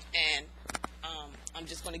 And I'm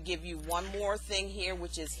just going to give you one more thing here,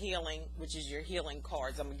 which is healing, which is your healing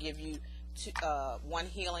cards. I'm going to give you one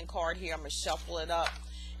healing card here. I'm going to shuffle it up,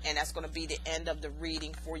 and that's going to be the end of the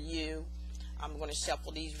reading for you. I'm going to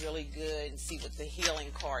shuffle these really good and see what the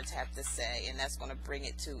healing cards have to say, and that's going to bring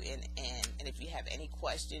it to an end. And if you have any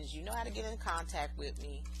questions, you know how to get in contact with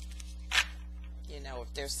me. You know,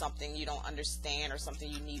 if there's something you don't understand or something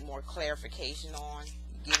you need more clarification on,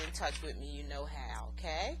 get in touch with me. You know how,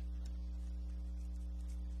 okay?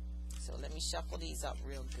 So let me shuffle these up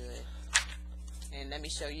real good. And let me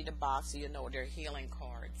show you the box so you know they're healing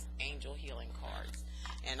cards, angel healing cards.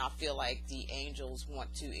 And I feel like the angels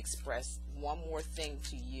want to express one more thing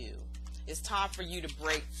to you. It's time for you to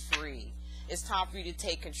break free. It's time for you to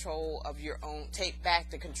take control of your own, take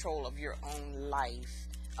back the control of your own life,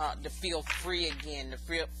 to feel free again, to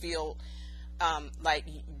feel like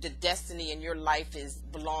the destiny in your life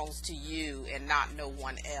belongs to you and not no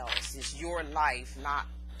one else. It's your life, not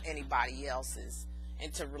anybody else's.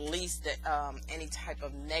 and to release the any type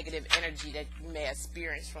of negative energy that you may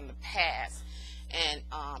experience from the past,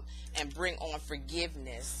 and bring on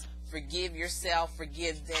forgiveness. Forgive yourself,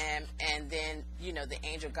 forgive them, and then, you know, the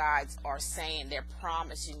angel guides are saying, they're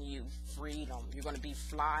promising you freedom. You're going to be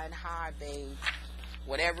flying high, babe.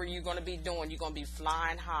 Whatever you're going to be doing, you're going to be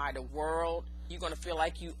flying high. The world, you're going to feel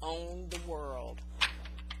like you own the world.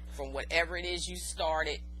 From whatever it is you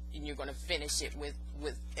started, and you're going to finish it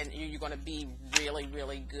and you're going to be really,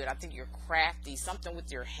 really good. I think you're crafty. Something with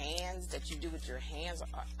your hands that you do with your hands.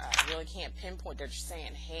 I really can't pinpoint that. You're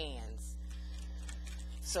saying hands.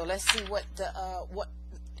 So let's see what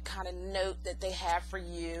kind of note that they have for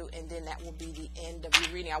you, and then that will be the end of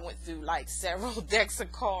your reading. I went through like several decks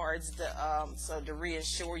of cards so to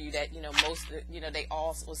reassure you that, you know, they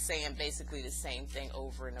all was saying basically the same thing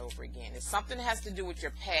over and over again. It's something that has to do with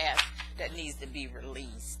your past that needs to be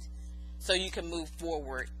released so you can move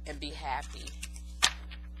forward and be happy.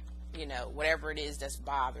 You know, whatever it is that's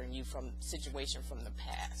bothering you from situation from the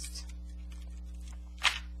past.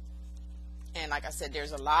 And like I said,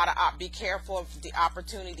 there's a lot of, be careful of the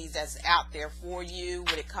opportunities that's out there for you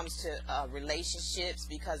when it comes to relationships,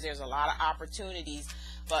 because there's a lot of opportunities,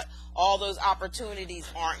 but all those opportunities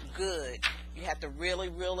aren't good. You have to really,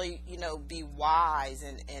 really, you know, be wise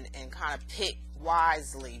and kind of pick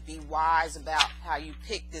wisely. Be wise about how you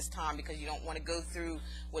pick this time, because you don't want to go through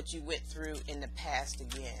what you went through in the past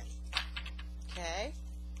again. Okay?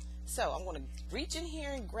 So I'm going to reach in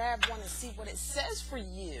here and grab one and see what it says for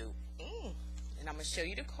you. And I'm going to show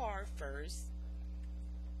you the card first,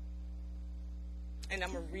 and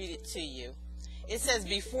I'm going to read it to you. It says,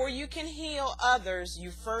 before you can heal others, you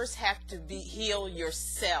first have to heal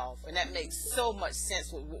yourself. And that makes so much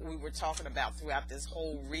sense with what we were talking about throughout this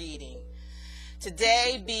whole reading.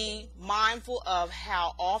 Today, be mindful of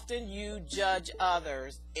how often you judge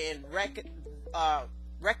others, and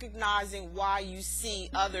recognizing why you see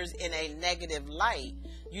others in a negative light.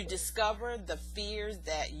 You discover the fears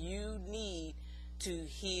that you need to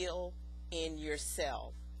heal in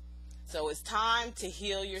yourself. So it's time to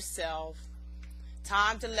heal yourself.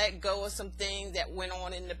 Time to let go of some things that went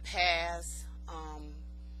on in the past,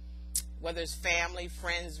 whether it's family,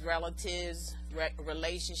 friends, relatives,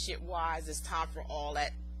 relationship-wise. It's time for all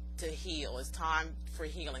that to heal. It's time for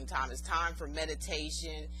healing time. It's time for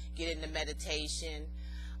meditation. Get into meditation.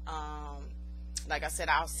 Like I said,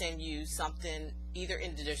 I'll send you something either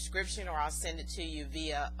in the description, or I'll send it to you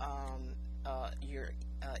via your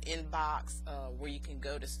inbox, where you can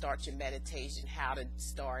go to start your meditation, how to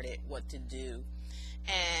start it, what to do.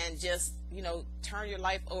 And just, you know, turn your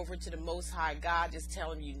life over to the Most High God. Just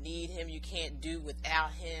tell him you need him, you can't do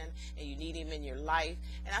without him, and you need him in your life.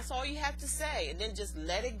 And that's all you have to say. And then just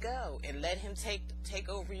let it go and let him take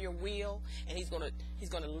over your wheel, and he's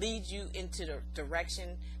gonna lead you into the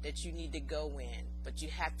direction that you need to go in. But you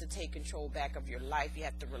have to take control back of your life. You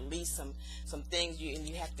have to release some things, and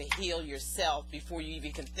you have to heal yourself before you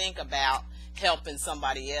even can think about helping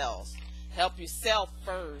somebody else. Help yourself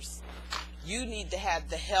first. You need to have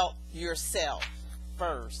the help yourself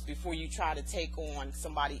first before you try to take on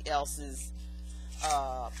somebody else's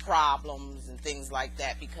problems and things like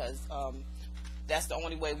that, because that's the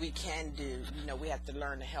only way we can do. You know, we have to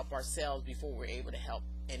learn to help ourselves before we're able to help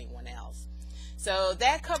anyone else. So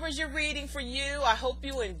that covers your reading for you. I hope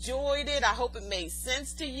you enjoyed it. I hope it made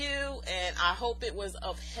sense to you, and I hope it was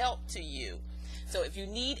of help to you. So if you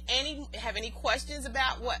have any questions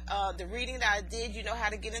about what the reading that I did, you know how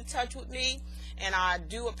to get in touch with me. And I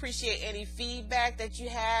do appreciate any feedback that you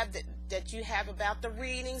have about the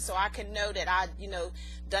reading, so I can know that I, you know,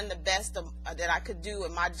 done the best that I could do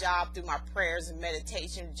in my job through my prayers and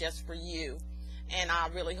meditation just for you. And I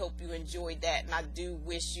really hope you enjoyed that. And I do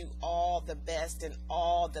wish you all the best and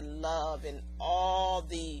all the love and all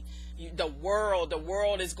the world. The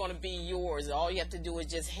world is going to be yours. All you have to do is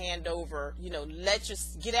just hand over, you know,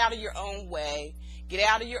 get out of your own way. Get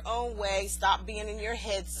out of your own way. Stop being in your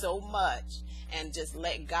head so much. And just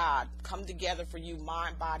let God come together for you,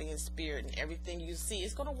 mind, body, and spirit. And everything you see,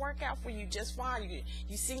 it's going to work out for you just fine.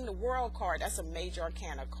 You seen the World card. That's a major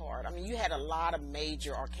arcana card. I mean, you had a lot of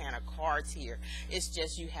major arcana cards here. It's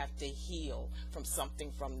just you have to heal from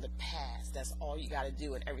something from the past. That's all you got to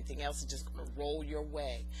do. And everything else is just going to roll your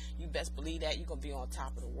way. You best believe that. You're going to be on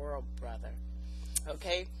top of the world, brother.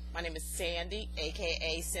 Okay, my name is Sandy,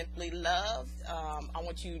 aka Simply Love. I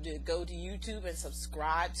want you to go to YouTube and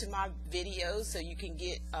subscribe to my videos so you can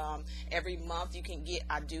get every month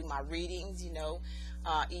I do my readings, you know,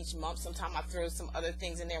 each month. Sometimes I throw some other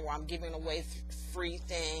things in there where I'm giving away free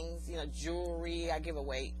things, you know, jewelry. I give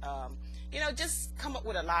away you know, just come up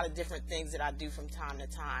with a lot of different things that I do from time to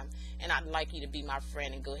time. And I'd like you to be my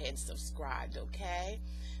friend and go ahead and subscribe, okay?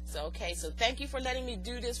 So thank you for letting me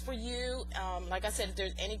do this for you. Like I said, if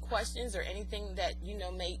there's any questions or anything that you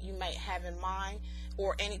might have in mind,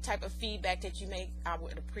 or any type of feedback that I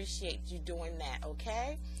would appreciate you doing that,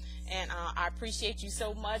 okay? And I appreciate you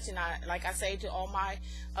so much, and like I say to all my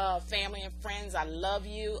family and friends, I love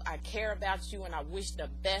you, I care about you, and I wish the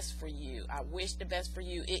best for you. I wish the best for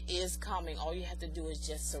you. It is coming. All you have to do is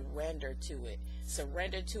just surrender to it.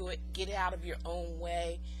 Surrender to it. Get out of your own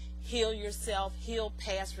way. Heal yourself, heal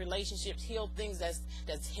past relationships, heal things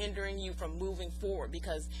that's hindering you from moving forward,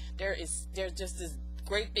 because there's just this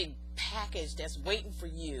great big package that's waiting for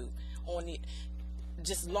you on the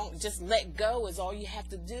just let go is all you have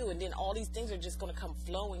to do, and then all these things are just going to come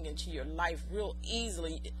flowing into your life real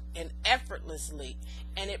easily and effortlessly,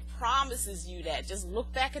 and it promises you that. Just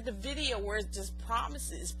look back at the video where it just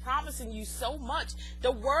promising you so much.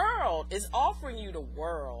 The world is offering you the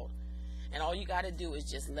world. And all you got to do is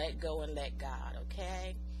just let go and let God,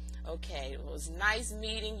 okay? Okay, it was nice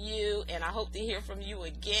meeting you, and I hope to hear from you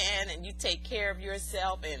again, and you take care of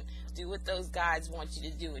yourself and do what those guides want you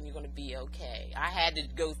to do, and you're going to be okay. I had to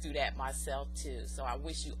go through that myself, too, so I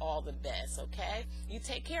wish you all the best, okay? You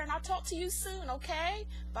take care, and I'll talk to you soon, okay?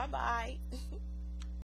 Bye-bye.